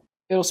in,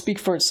 it'll speak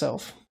for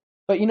itself.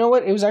 But you know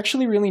what? It was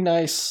actually really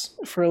nice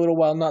for a little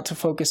while not to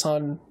focus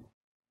on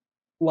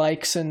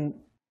likes and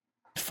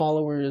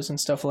followers and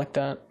stuff like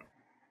that.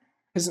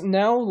 Because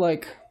now,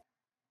 like,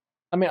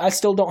 I mean, I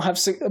still don't have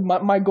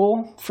my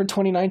goal for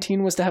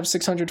 2019 was to have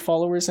 600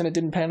 followers, and it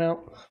didn't pan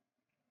out.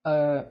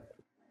 But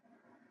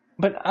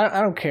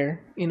I don't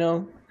care, you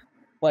know.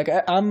 Like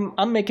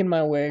I'm making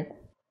my way,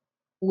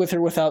 with or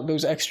without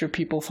those extra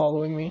people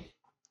following me.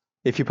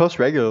 If you post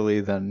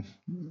regularly, then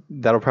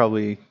you'll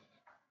probably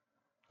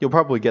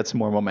get some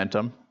more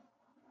momentum.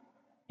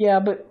 Yeah,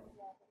 but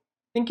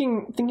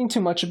thinking too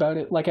much about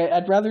it, like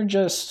I'd rather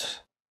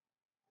just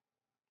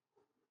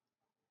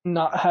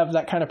not have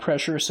that kind of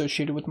pressure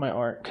associated with my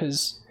art,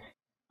 because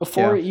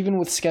before, even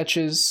with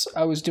sketches,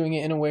 I was doing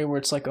it in a way where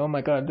it's like, oh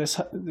my god, this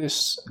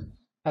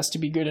has to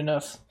be good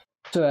enough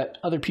so that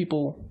other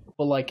people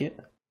will like it.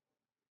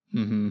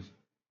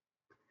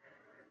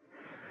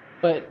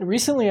 But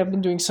recently I've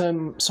been doing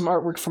some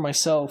artwork for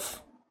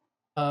myself,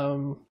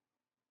 and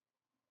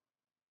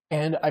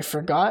I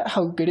forgot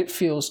how good it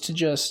feels to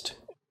just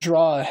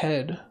draw a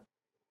head.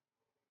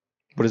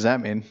 What does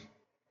that mean?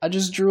 I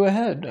just drew a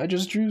head. I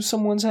just drew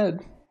someone's head.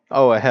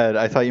 Oh, a head.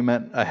 I thought you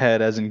meant a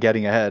head as in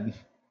getting ahead.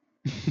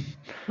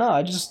 No,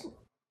 I just,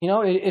 you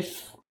know,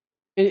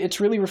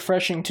 it's really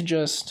refreshing to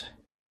just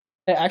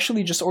I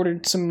actually just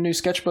ordered some new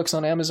sketchbooks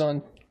on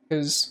Amazon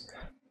because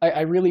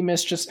I really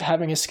miss just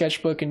having a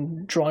sketchbook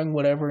and drawing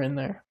whatever in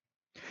there.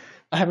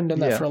 I haven't done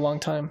that Yeah. for a long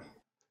time.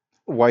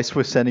 Weiss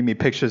was sending me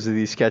pictures of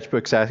these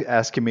sketchbooks,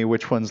 asking me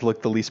which ones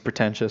look the least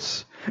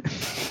pretentious.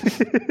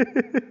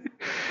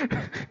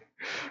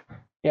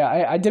 Yeah,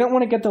 I didn't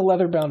want to get the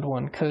leather bound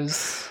one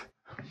because,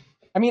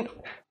 I mean,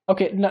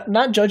 okay,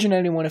 not judging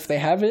anyone if they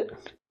have it,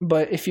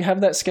 but if you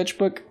have that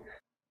sketchbook,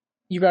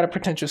 you got a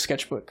pretentious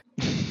sketchbook.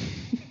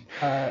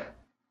 That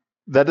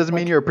doesn't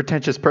mean you're a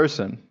pretentious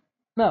person.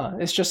 No,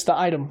 it's just the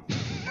item.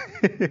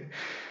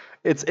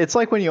 It's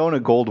like when you own a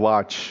gold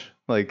watch.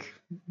 Like,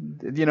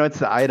 it's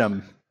the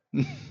item.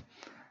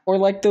 Or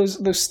like those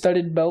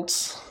studded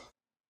belts.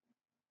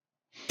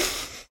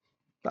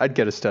 I'd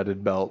get a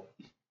studded belt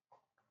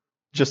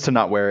just to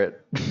not wear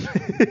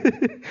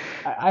it.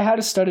 I had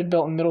a studded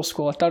belt in middle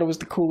school. I thought it was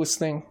the coolest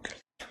thing,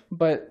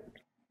 but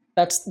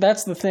that's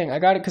the thing. I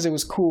got it because it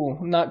was cool,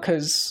 not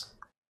because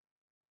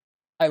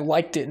I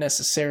liked it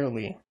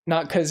necessarily,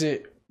 not because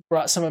it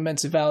brought some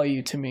immense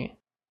value to me.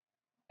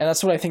 And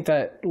that's what I think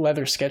that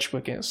leather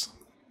sketchbook is.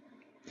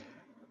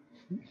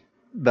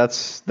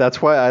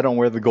 That's why I don't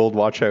wear the gold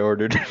watch I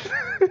ordered.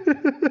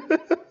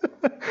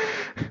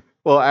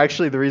 Well,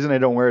 actually, the reason I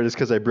don't wear it is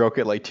because I broke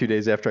it like 2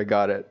 days after I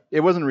got it.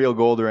 It wasn't real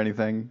gold or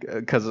anything,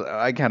 because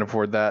I can't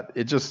afford that.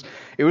 It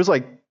was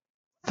like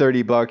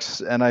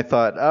 $30, and I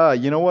thought,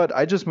 you know what?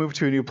 I just moved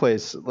to a new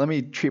place. Let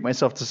me treat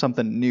myself to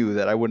something new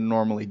that I wouldn't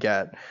normally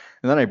get.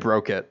 And then I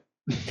broke it.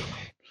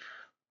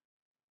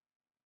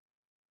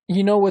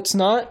 You know what's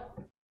not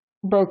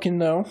broken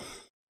though?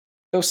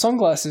 Those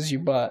sunglasses you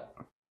bought.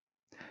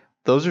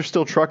 Those are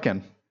still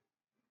trucking.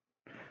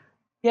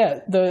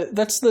 Yeah,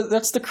 that's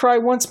the cry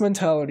once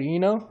mentality, you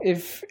know?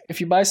 If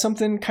you buy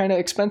something kind of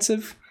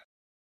expensive,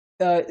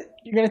 you're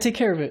going to take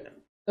care of it.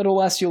 It'll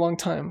last you a long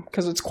time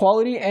because it's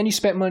quality and you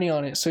spent money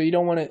on it. So you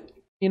don't want to,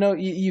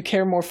 you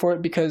care more for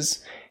it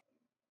because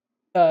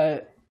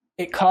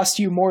it costs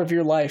you more of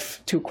your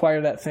life to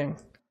acquire that thing.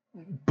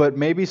 But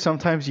maybe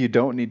sometimes you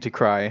don't need to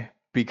cry,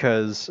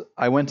 because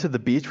I went to the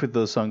beach with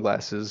those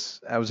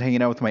sunglasses. I was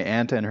hanging out with my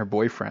aunt and her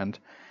boyfriend,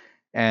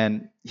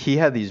 and he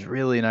had these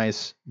really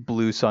nice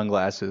blue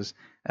sunglasses.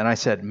 And I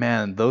said,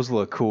 "Man, those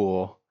look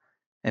cool."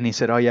 And he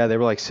said, "Oh yeah, they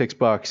were like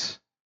 $6."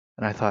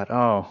 And I thought,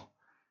 "Oh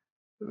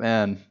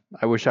man,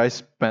 I wish I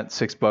spent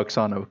 $6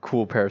 on a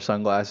cool pair of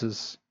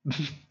sunglasses."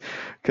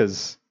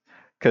 because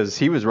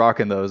he was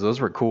rocking those. Those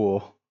were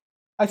cool.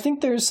 I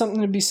think there's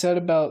something to be said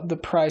about the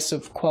price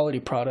of quality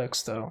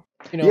products, though.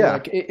 Yeah,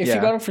 like if you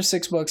got them for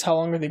 $6, how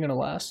long are they going to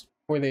last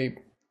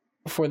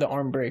before the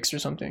arm breaks or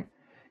something?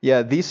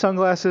 Yeah, these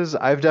sunglasses,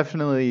 I don't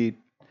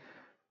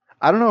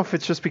know if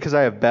it's just because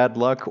I have bad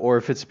luck or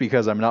if it's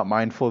because I'm not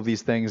mindful of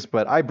these things,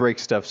 but I break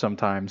stuff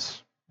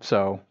sometimes.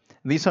 So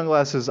these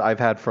sunglasses I've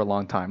had for a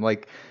long time.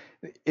 Like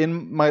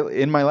in my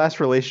last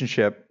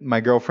relationship,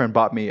 my girlfriend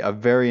bought me a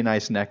very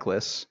nice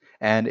necklace,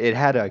 and it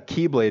had a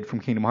keyblade from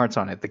Kingdom Hearts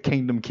on it, the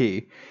Kingdom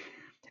Key.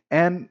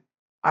 And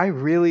I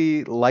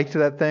really liked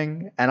that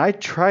thing, and I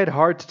tried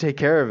hard to take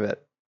care of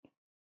it.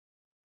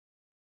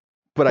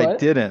 But I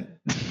didn't.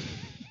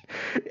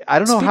 I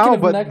don't know how,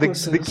 but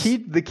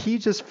the key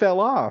just fell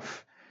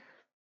off.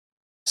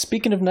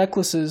 Speaking of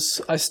necklaces,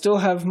 I still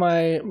have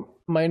my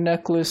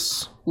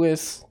necklace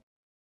with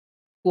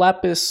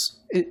lapis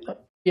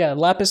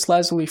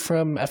lazuli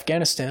from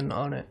Afghanistan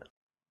on it.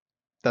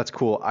 That's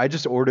cool. I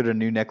just ordered a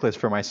new necklace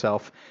for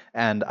myself,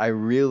 and I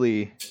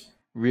really,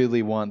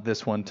 really want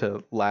this one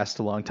to last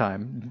a long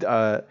time.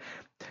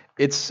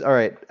 It's all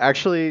right.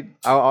 Actually,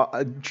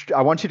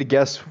 I want you to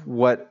guess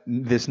what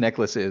this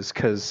necklace is,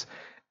 because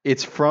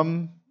it's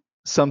from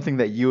something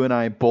that you and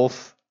I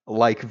both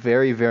like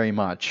very, very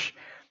much,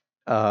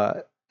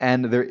 and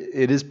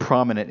it is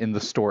prominent in the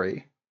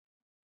story.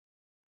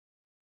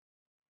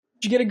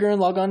 Did you get a Gurren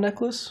Lagann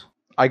necklace?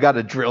 I got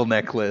a drill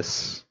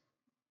necklace.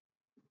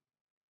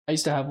 I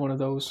used to have one of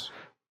those.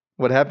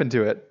 What happened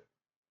to it?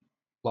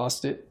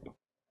 Lost it.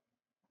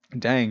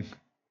 Dang.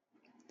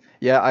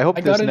 Yeah, I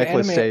hope this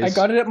necklace stays. I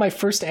got it at my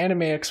first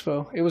anime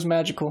expo. It was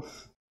magical.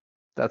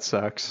 That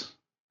sucks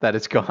that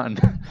it's gone.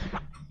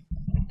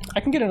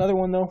 I can get another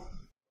one though.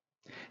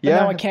 Yeah.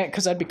 But now I can't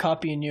because I'd be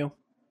copying you.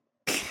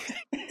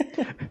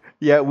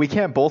 Yeah, we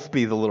can't both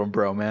be the little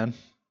bro, man.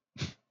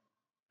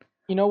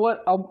 You know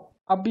what?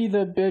 I'll be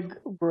the big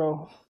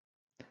bro.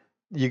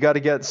 You got to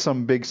get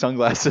some big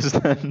sunglasses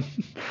then.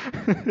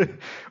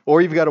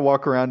 Or you've got to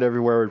walk around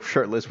everywhere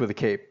shirtless with a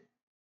cape.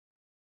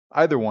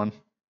 Either one.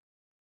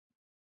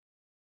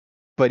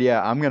 But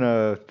yeah, I'm going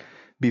to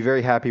be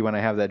very happy when I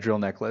have that drill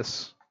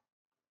necklace.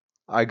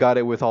 I got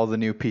it with all the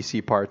new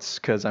PC parts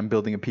because I'm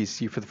building a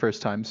PC for the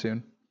first time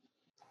soon.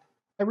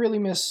 I really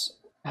miss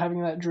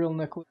having that drill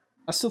necklace.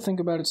 I still think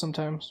about it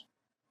sometimes.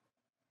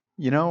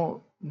 I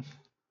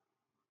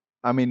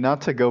mean,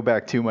 not to go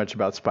back too much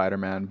about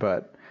Spider-Man,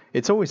 but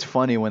it's always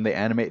funny when they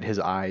animate his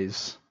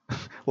eyes,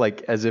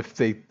 like as if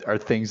they are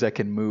things that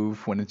can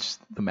move when it's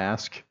the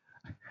mask.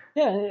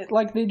 Yeah,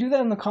 like they do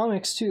that in the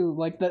comics too.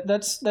 Like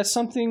that's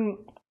something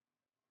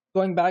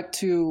going back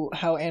to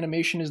how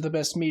animation is the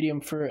best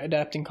medium for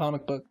adapting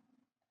comic book.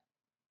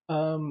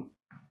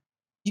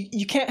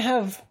 You can't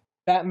have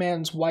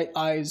Batman's white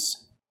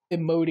eyes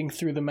emoting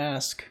through the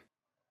mask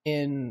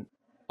in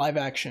live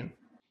action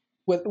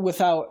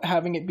without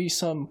having it be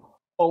some,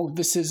 oh,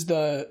 this is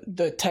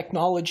the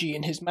technology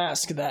in his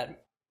mask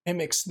that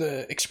mimics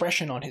the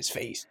expression on his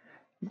face.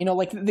 You know,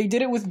 like they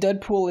did it with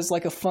Deadpool as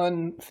like a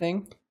fun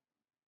thing,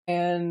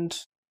 and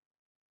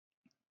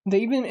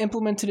they even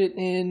implemented it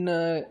in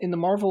the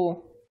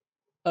Marvel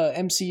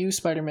MCU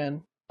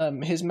Spider-Man.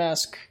 His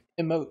mask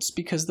emotes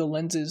because the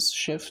lenses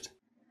shift.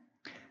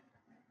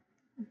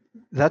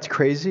 That's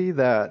crazy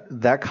that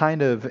that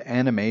kind of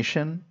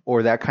animation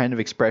or that kind of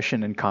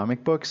expression in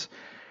comic books.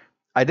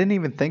 I didn't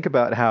even think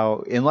about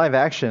how in live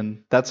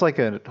action that's like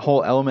a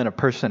whole element of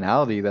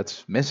personality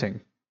that's missing.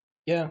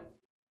 Yeah,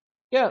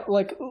 yeah,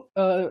 like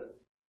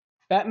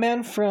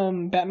Batman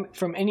from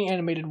any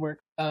animated work,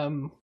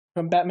 from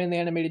Batman the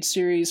Animated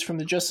Series, from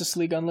the Justice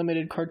League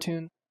Unlimited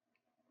cartoon.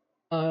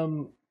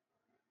 Um,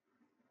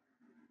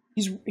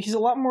 he's a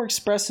lot more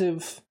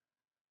expressive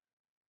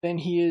than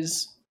he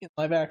is in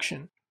live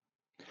action,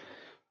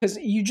 because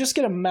you just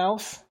get a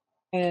mouth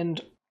and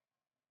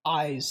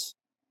eyes.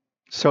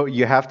 So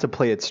you have to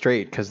play it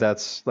straight because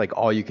that's like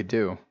all you could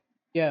do.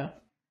 Yeah,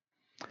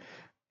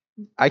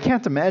 I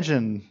can't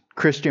imagine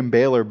Christian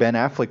Bale or Ben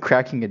Affleck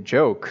cracking a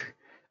joke.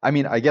 I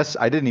mean, I guess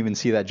I didn't even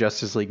see that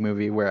Justice League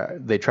movie where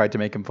they tried to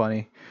make him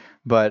funny.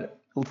 But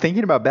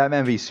thinking about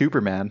Batman v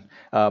Superman,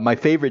 my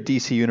favorite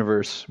DC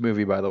Universe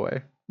movie, by the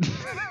way.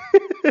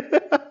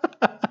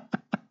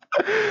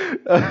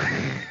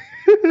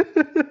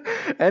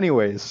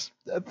 Anyways,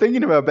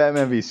 thinking about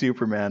Batman v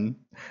Superman,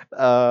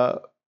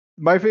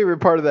 my favorite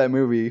part of that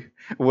movie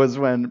was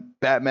when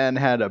Batman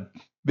had a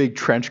big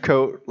trench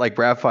coat like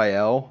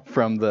Raphael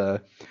from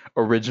the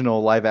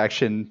original live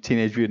action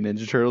Teenage Mutant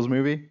Ninja Turtles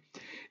movie.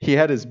 He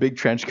had his big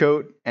trench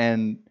coat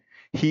and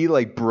he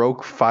like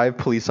broke 5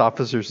 police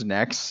officers'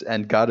 necks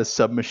and got a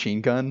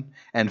submachine gun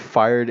and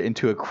fired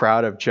into a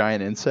crowd of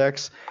giant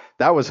insects.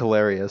 That was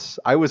hilarious.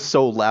 I was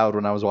so loud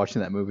when I was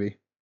watching that movie.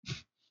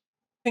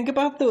 think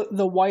about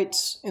the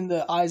whites in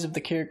the eyes of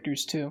the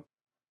characters too.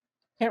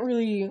 Can't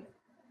really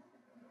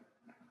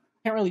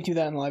do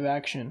that in live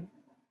action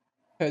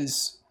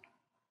because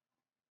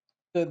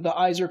the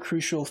eyes are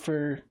crucial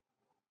for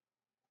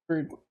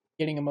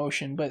getting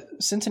emotion. But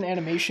since in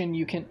animation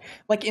you can,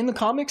 like in the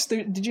comics,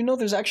 did you know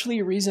there's actually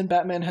a reason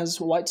Batman has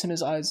whites in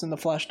his eyes and the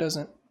Flash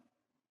doesn't?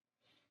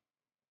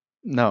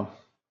 No.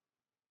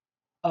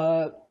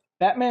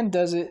 Batman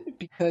does it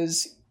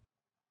because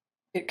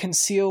it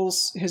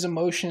conceals his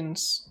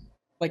emotions.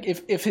 Like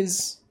if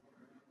his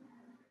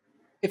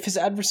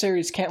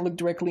adversaries can't look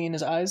directly in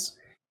his eyes,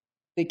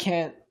 they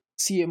can't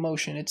see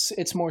emotion.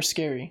 It's more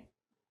scary.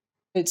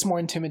 It's more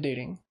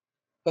intimidating.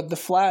 But the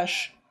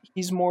Flash,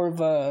 he's more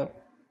of a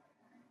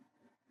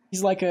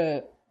he's like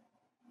a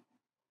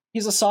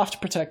he's a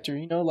soft protector,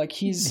 you know, like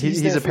he's there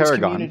a for his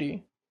paragon.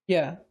 community.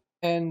 Yeah.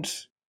 And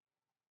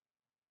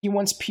he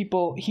wants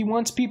people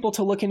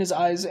to look in his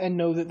eyes and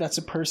know that that's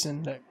a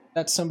person,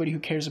 that's somebody who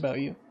cares about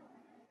you.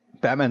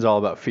 Batman's all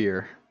about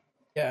fear.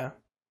 Yeah.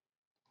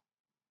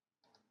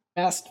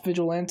 Masked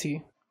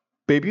vigilante.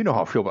 Babe, you know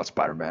how I feel about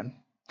Spider-Man.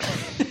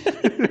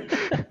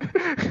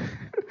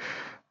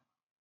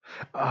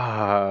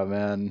 Ah,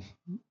 man.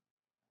 Do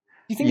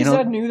you think his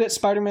dad knew that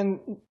Spider-Man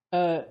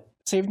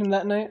saved him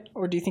that night,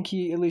 or do you think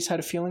he at least had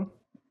a feeling?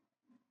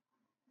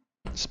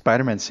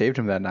 Spider-Man saved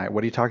him that night.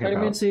 What are you talking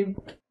Spider-Man about? saved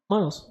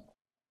Miles.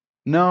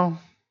 No,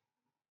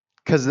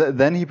 because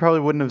then he probably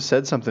wouldn't have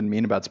said something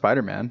mean about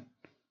Spider-Man.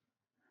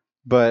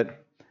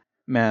 But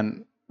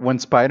man, when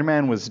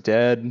Spider-Man was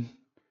dead,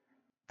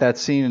 that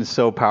scene is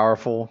so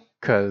powerful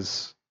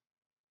because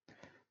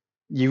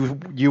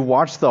you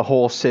watch the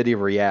whole city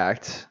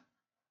react,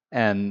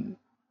 and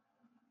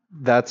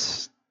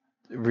that's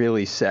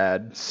really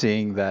sad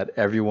seeing that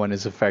everyone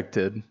is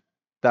affected.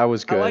 That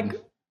was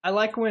good. I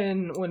like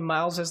when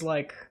Miles is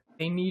like,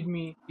 they need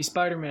me to be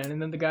Spider-Man,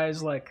 and then the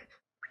guy's like,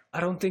 I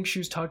don't think she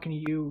was talking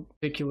to you,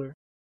 particular.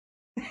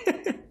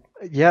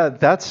 Yeah,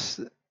 that's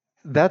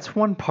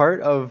one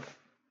part of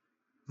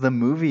the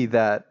movie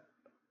that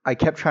I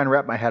kept trying to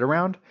wrap my head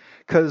around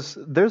because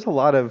there's a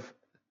lot of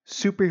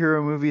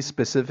superhero movies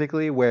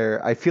specifically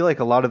where I feel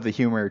like a lot of the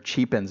humor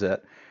cheapens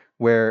it,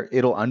 where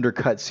it'll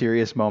undercut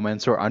serious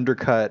moments or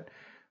undercut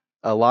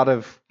a lot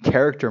of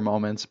character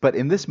moments. But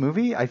in this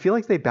movie, I feel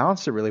like they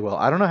balanced it really well.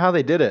 I don't know how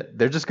they did it.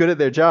 They're just good at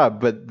their job,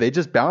 but they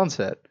just balance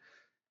it.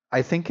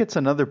 I think it's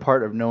another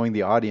part of knowing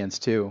the audience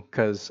too,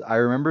 because I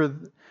remember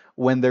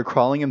when they're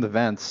crawling in the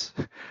vents,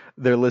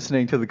 they're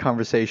listening to the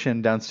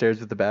conversation downstairs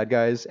with the bad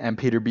guys, and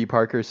Peter B.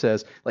 Parker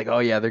says, like, "Oh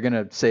yeah, they're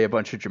gonna say a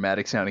bunch of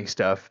dramatic sounding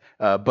stuff,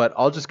 but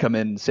I'll just come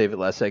in and save it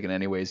last second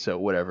anyway, so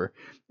whatever."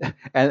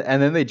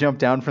 And then they jump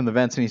down from the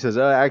vents, and he says,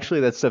 "Oh,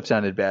 actually, that stuff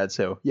sounded bad,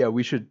 so yeah,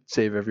 we should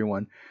save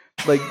everyone."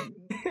 Like,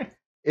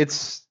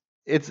 it's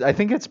I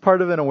think it's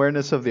part of an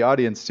awareness of the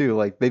audience too.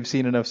 Like they've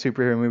seen enough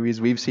superhero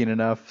movies, we've seen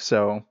enough,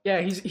 so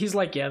Yeah, he's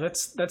like, yeah,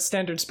 that's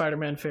standard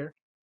Spider-Man fare.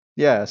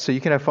 Yeah, so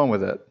you can have fun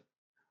with it.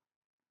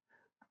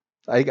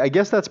 I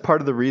guess that's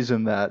part of the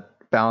reason that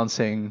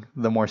balancing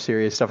the more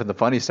serious stuff and the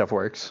funny stuff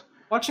works.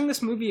 Watching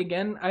this movie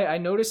again, I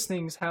noticed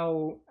things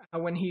how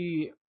when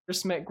he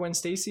first met Gwen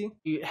Stacy,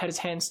 he had his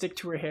hand stick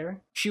to her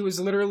hair. She was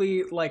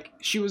literally like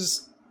she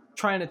was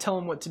trying to tell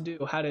him what to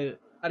do, how to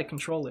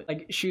control it.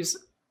 Like he was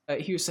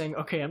saying,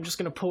 "Okay, I'm just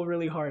gonna pull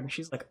really hard," and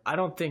she's like, "I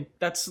don't think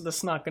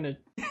that's not gonna."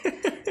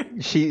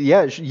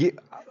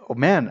 Oh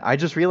man, I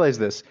just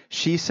realized this.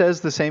 She says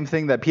the same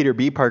thing that Peter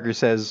B. Parker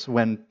says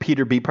when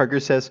Peter B.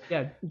 Parker says,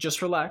 "Yeah,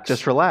 just relax."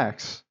 Just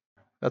relax.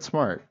 That's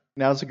smart.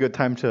 Now's a good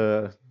time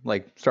to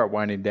like start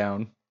winding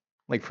down,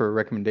 like for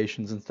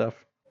recommendations and stuff.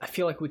 I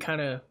feel like we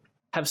kind of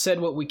have said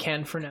what we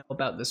can for now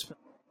about this film.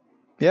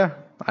 Yeah,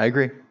 I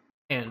agree.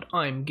 And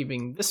I'm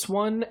giving this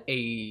one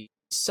a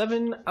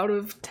 7 out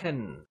of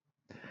 10.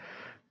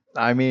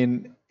 I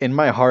mean, in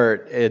my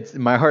heart,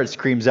 my heart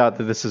screams out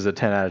that this is a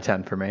 10 out of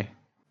 10 for me.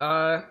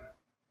 I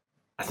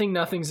think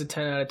nothing's a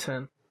 10 out of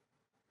 10.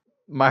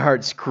 My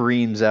heart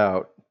screams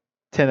out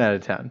 10 out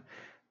of 10.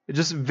 It's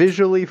just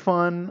visually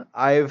fun.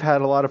 I've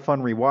had a lot of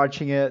fun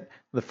rewatching it.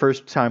 The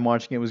first time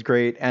watching it was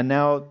great, and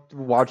now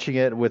watching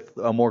it with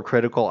a more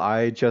critical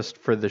eye just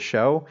for the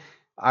show,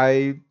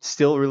 I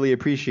still really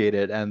appreciate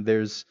it, and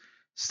there's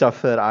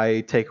stuff that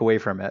I take away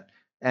from it.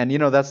 And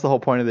that's the whole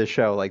point of this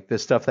show, like the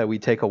stuff that we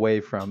take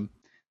away from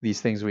these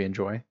things we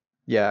enjoy.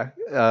 Yeah,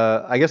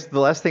 I guess the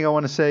last thing I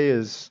want to say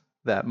is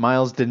that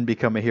Miles didn't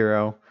become a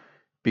hero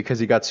because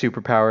he got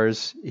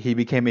superpowers. He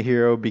became a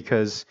hero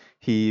because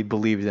he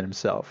believed in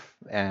himself.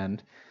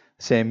 And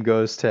same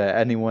goes to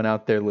anyone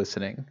out there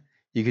listening.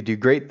 You could do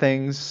great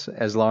things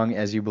as long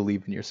as you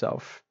believe in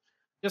yourself.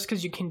 Just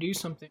because you can do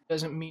something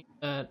doesn't mean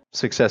that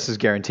success is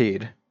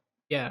guaranteed.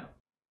 Yeah.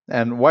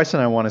 And Weiss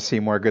and I want to see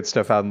more good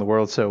stuff out in the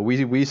world, so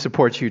we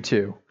support you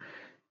too.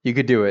 You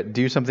could do it.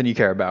 Do something you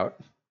care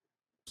about.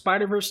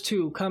 Spider-Verse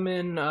 2 come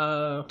in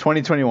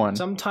 2021.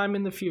 Sometime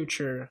in the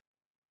future.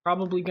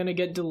 Probably going to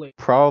get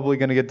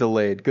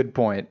delayed. Good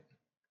point.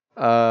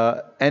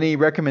 Any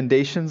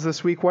recommendations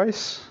this week,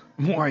 Weiss?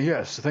 Why,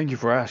 yes. Thank you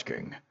for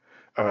asking.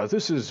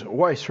 This is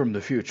Weiss from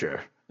the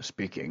future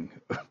speaking.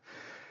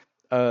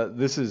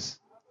 This is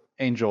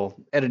Angel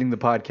editing the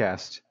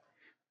podcast.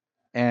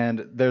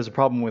 And there's a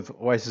problem with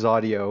Weiss's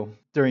audio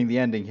during the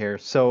ending here,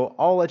 so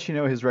I'll let you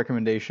know his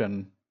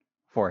recommendation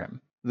for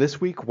him. This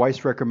week,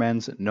 Weiss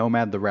recommends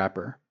Nomad the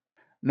Rapper.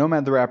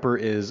 Nomad the Rapper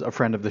is a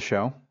friend of the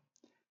show.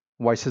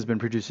 Weiss has been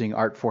producing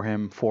art for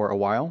him for a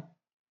while.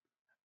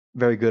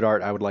 Very good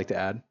art, I would like to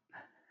add.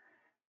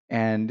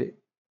 And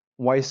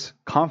Weiss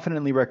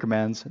confidently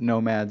recommends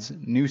Nomad's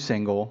new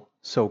single,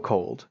 So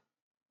Cold.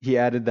 He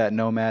added that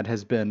Nomad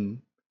has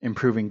been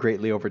improving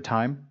greatly over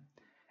time,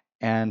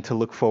 and to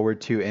look forward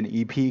to an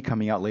EP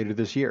coming out later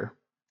this year.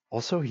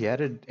 Also, he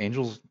added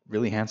Angel's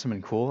really handsome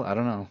and cool. I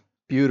don't know.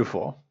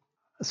 Beautiful.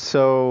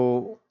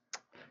 So,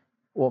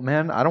 well,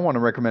 man, I don't want to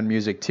recommend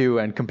music too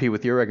and compete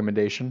with your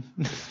recommendation.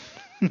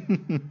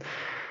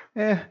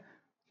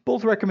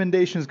 Both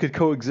recommendations could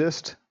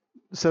coexist,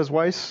 says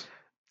Weiss.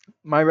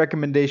 My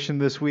recommendation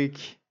this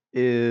week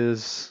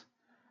is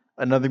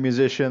another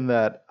musician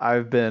that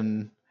I've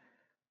been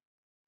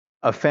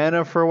a fan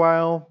of for a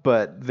while,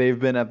 but they've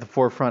been at the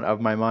forefront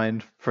of my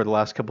mind for the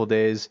last couple of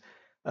days.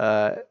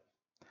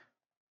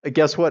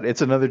 Guess what?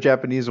 It's another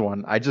Japanese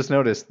one. I just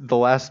noticed the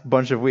last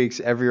bunch of weeks,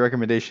 every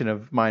recommendation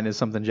of mine is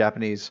something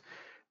Japanese.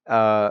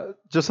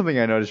 Just something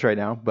I noticed right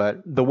now,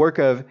 but the work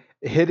of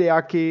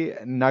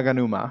Hideaki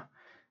Naganuma.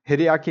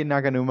 Hideaki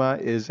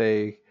Naganuma is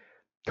a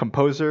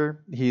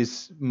composer.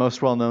 He's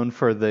most well known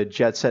for the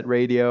Jet Set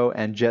Radio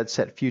and Jet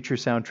Set Future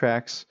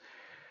soundtracks,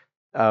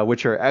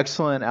 which are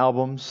excellent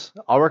albums.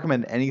 I'll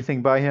recommend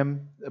anything by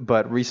him,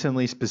 but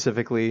recently,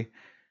 specifically,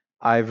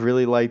 I've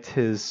really liked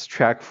his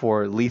track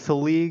for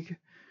Lethal League,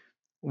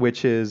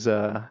 which is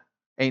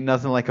Ain't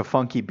Nothing Like a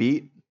Funky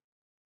Beat.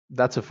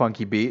 That's a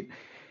funky beat.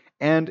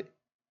 And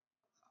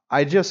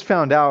I just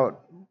found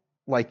out,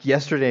 like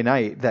yesterday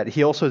night, that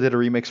he also did a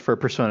remix for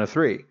Persona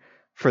 3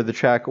 for the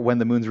track When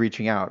the Moon's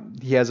Reaching Out.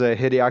 He has a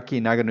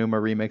Hideaki Naganuma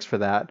remix for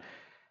that.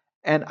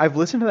 And I've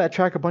listened to that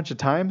track a bunch of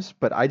times,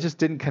 but I just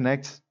didn't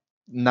connect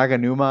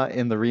Naganuma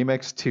in the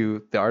remix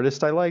to the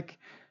artist I like.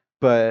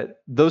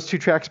 But those two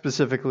tracks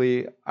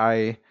specifically,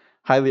 I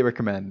highly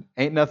recommend.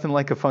 Ain't Nothing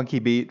Like a Funky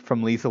Beat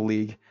from Lethal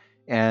League,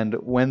 and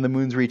When the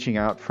Moon's Reaching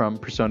Out from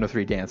Persona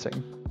 3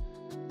 Dancing.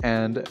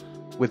 And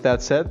with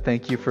that said,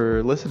 thank you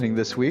for listening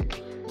this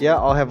week. Yeah,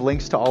 I'll have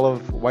links to all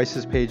of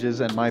Weiss's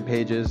pages and my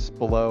pages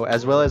below,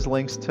 as well as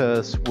links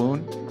to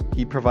Swoon.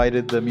 He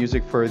provided the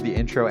music for the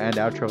intro and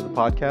outro of the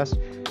podcast.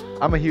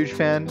 I'm a huge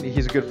fan.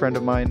 He's a good friend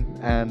of mine,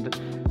 and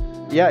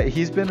yeah,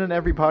 he's been in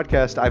every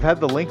podcast. I've had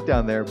the link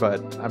down there,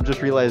 but I'm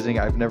just realizing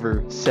I've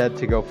never said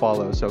to go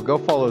follow. So go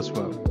follow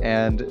Swoon.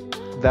 And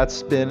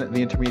that's been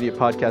the Intermediate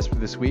Podcast for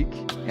this week.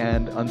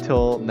 And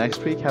until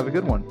next week, have a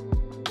good one.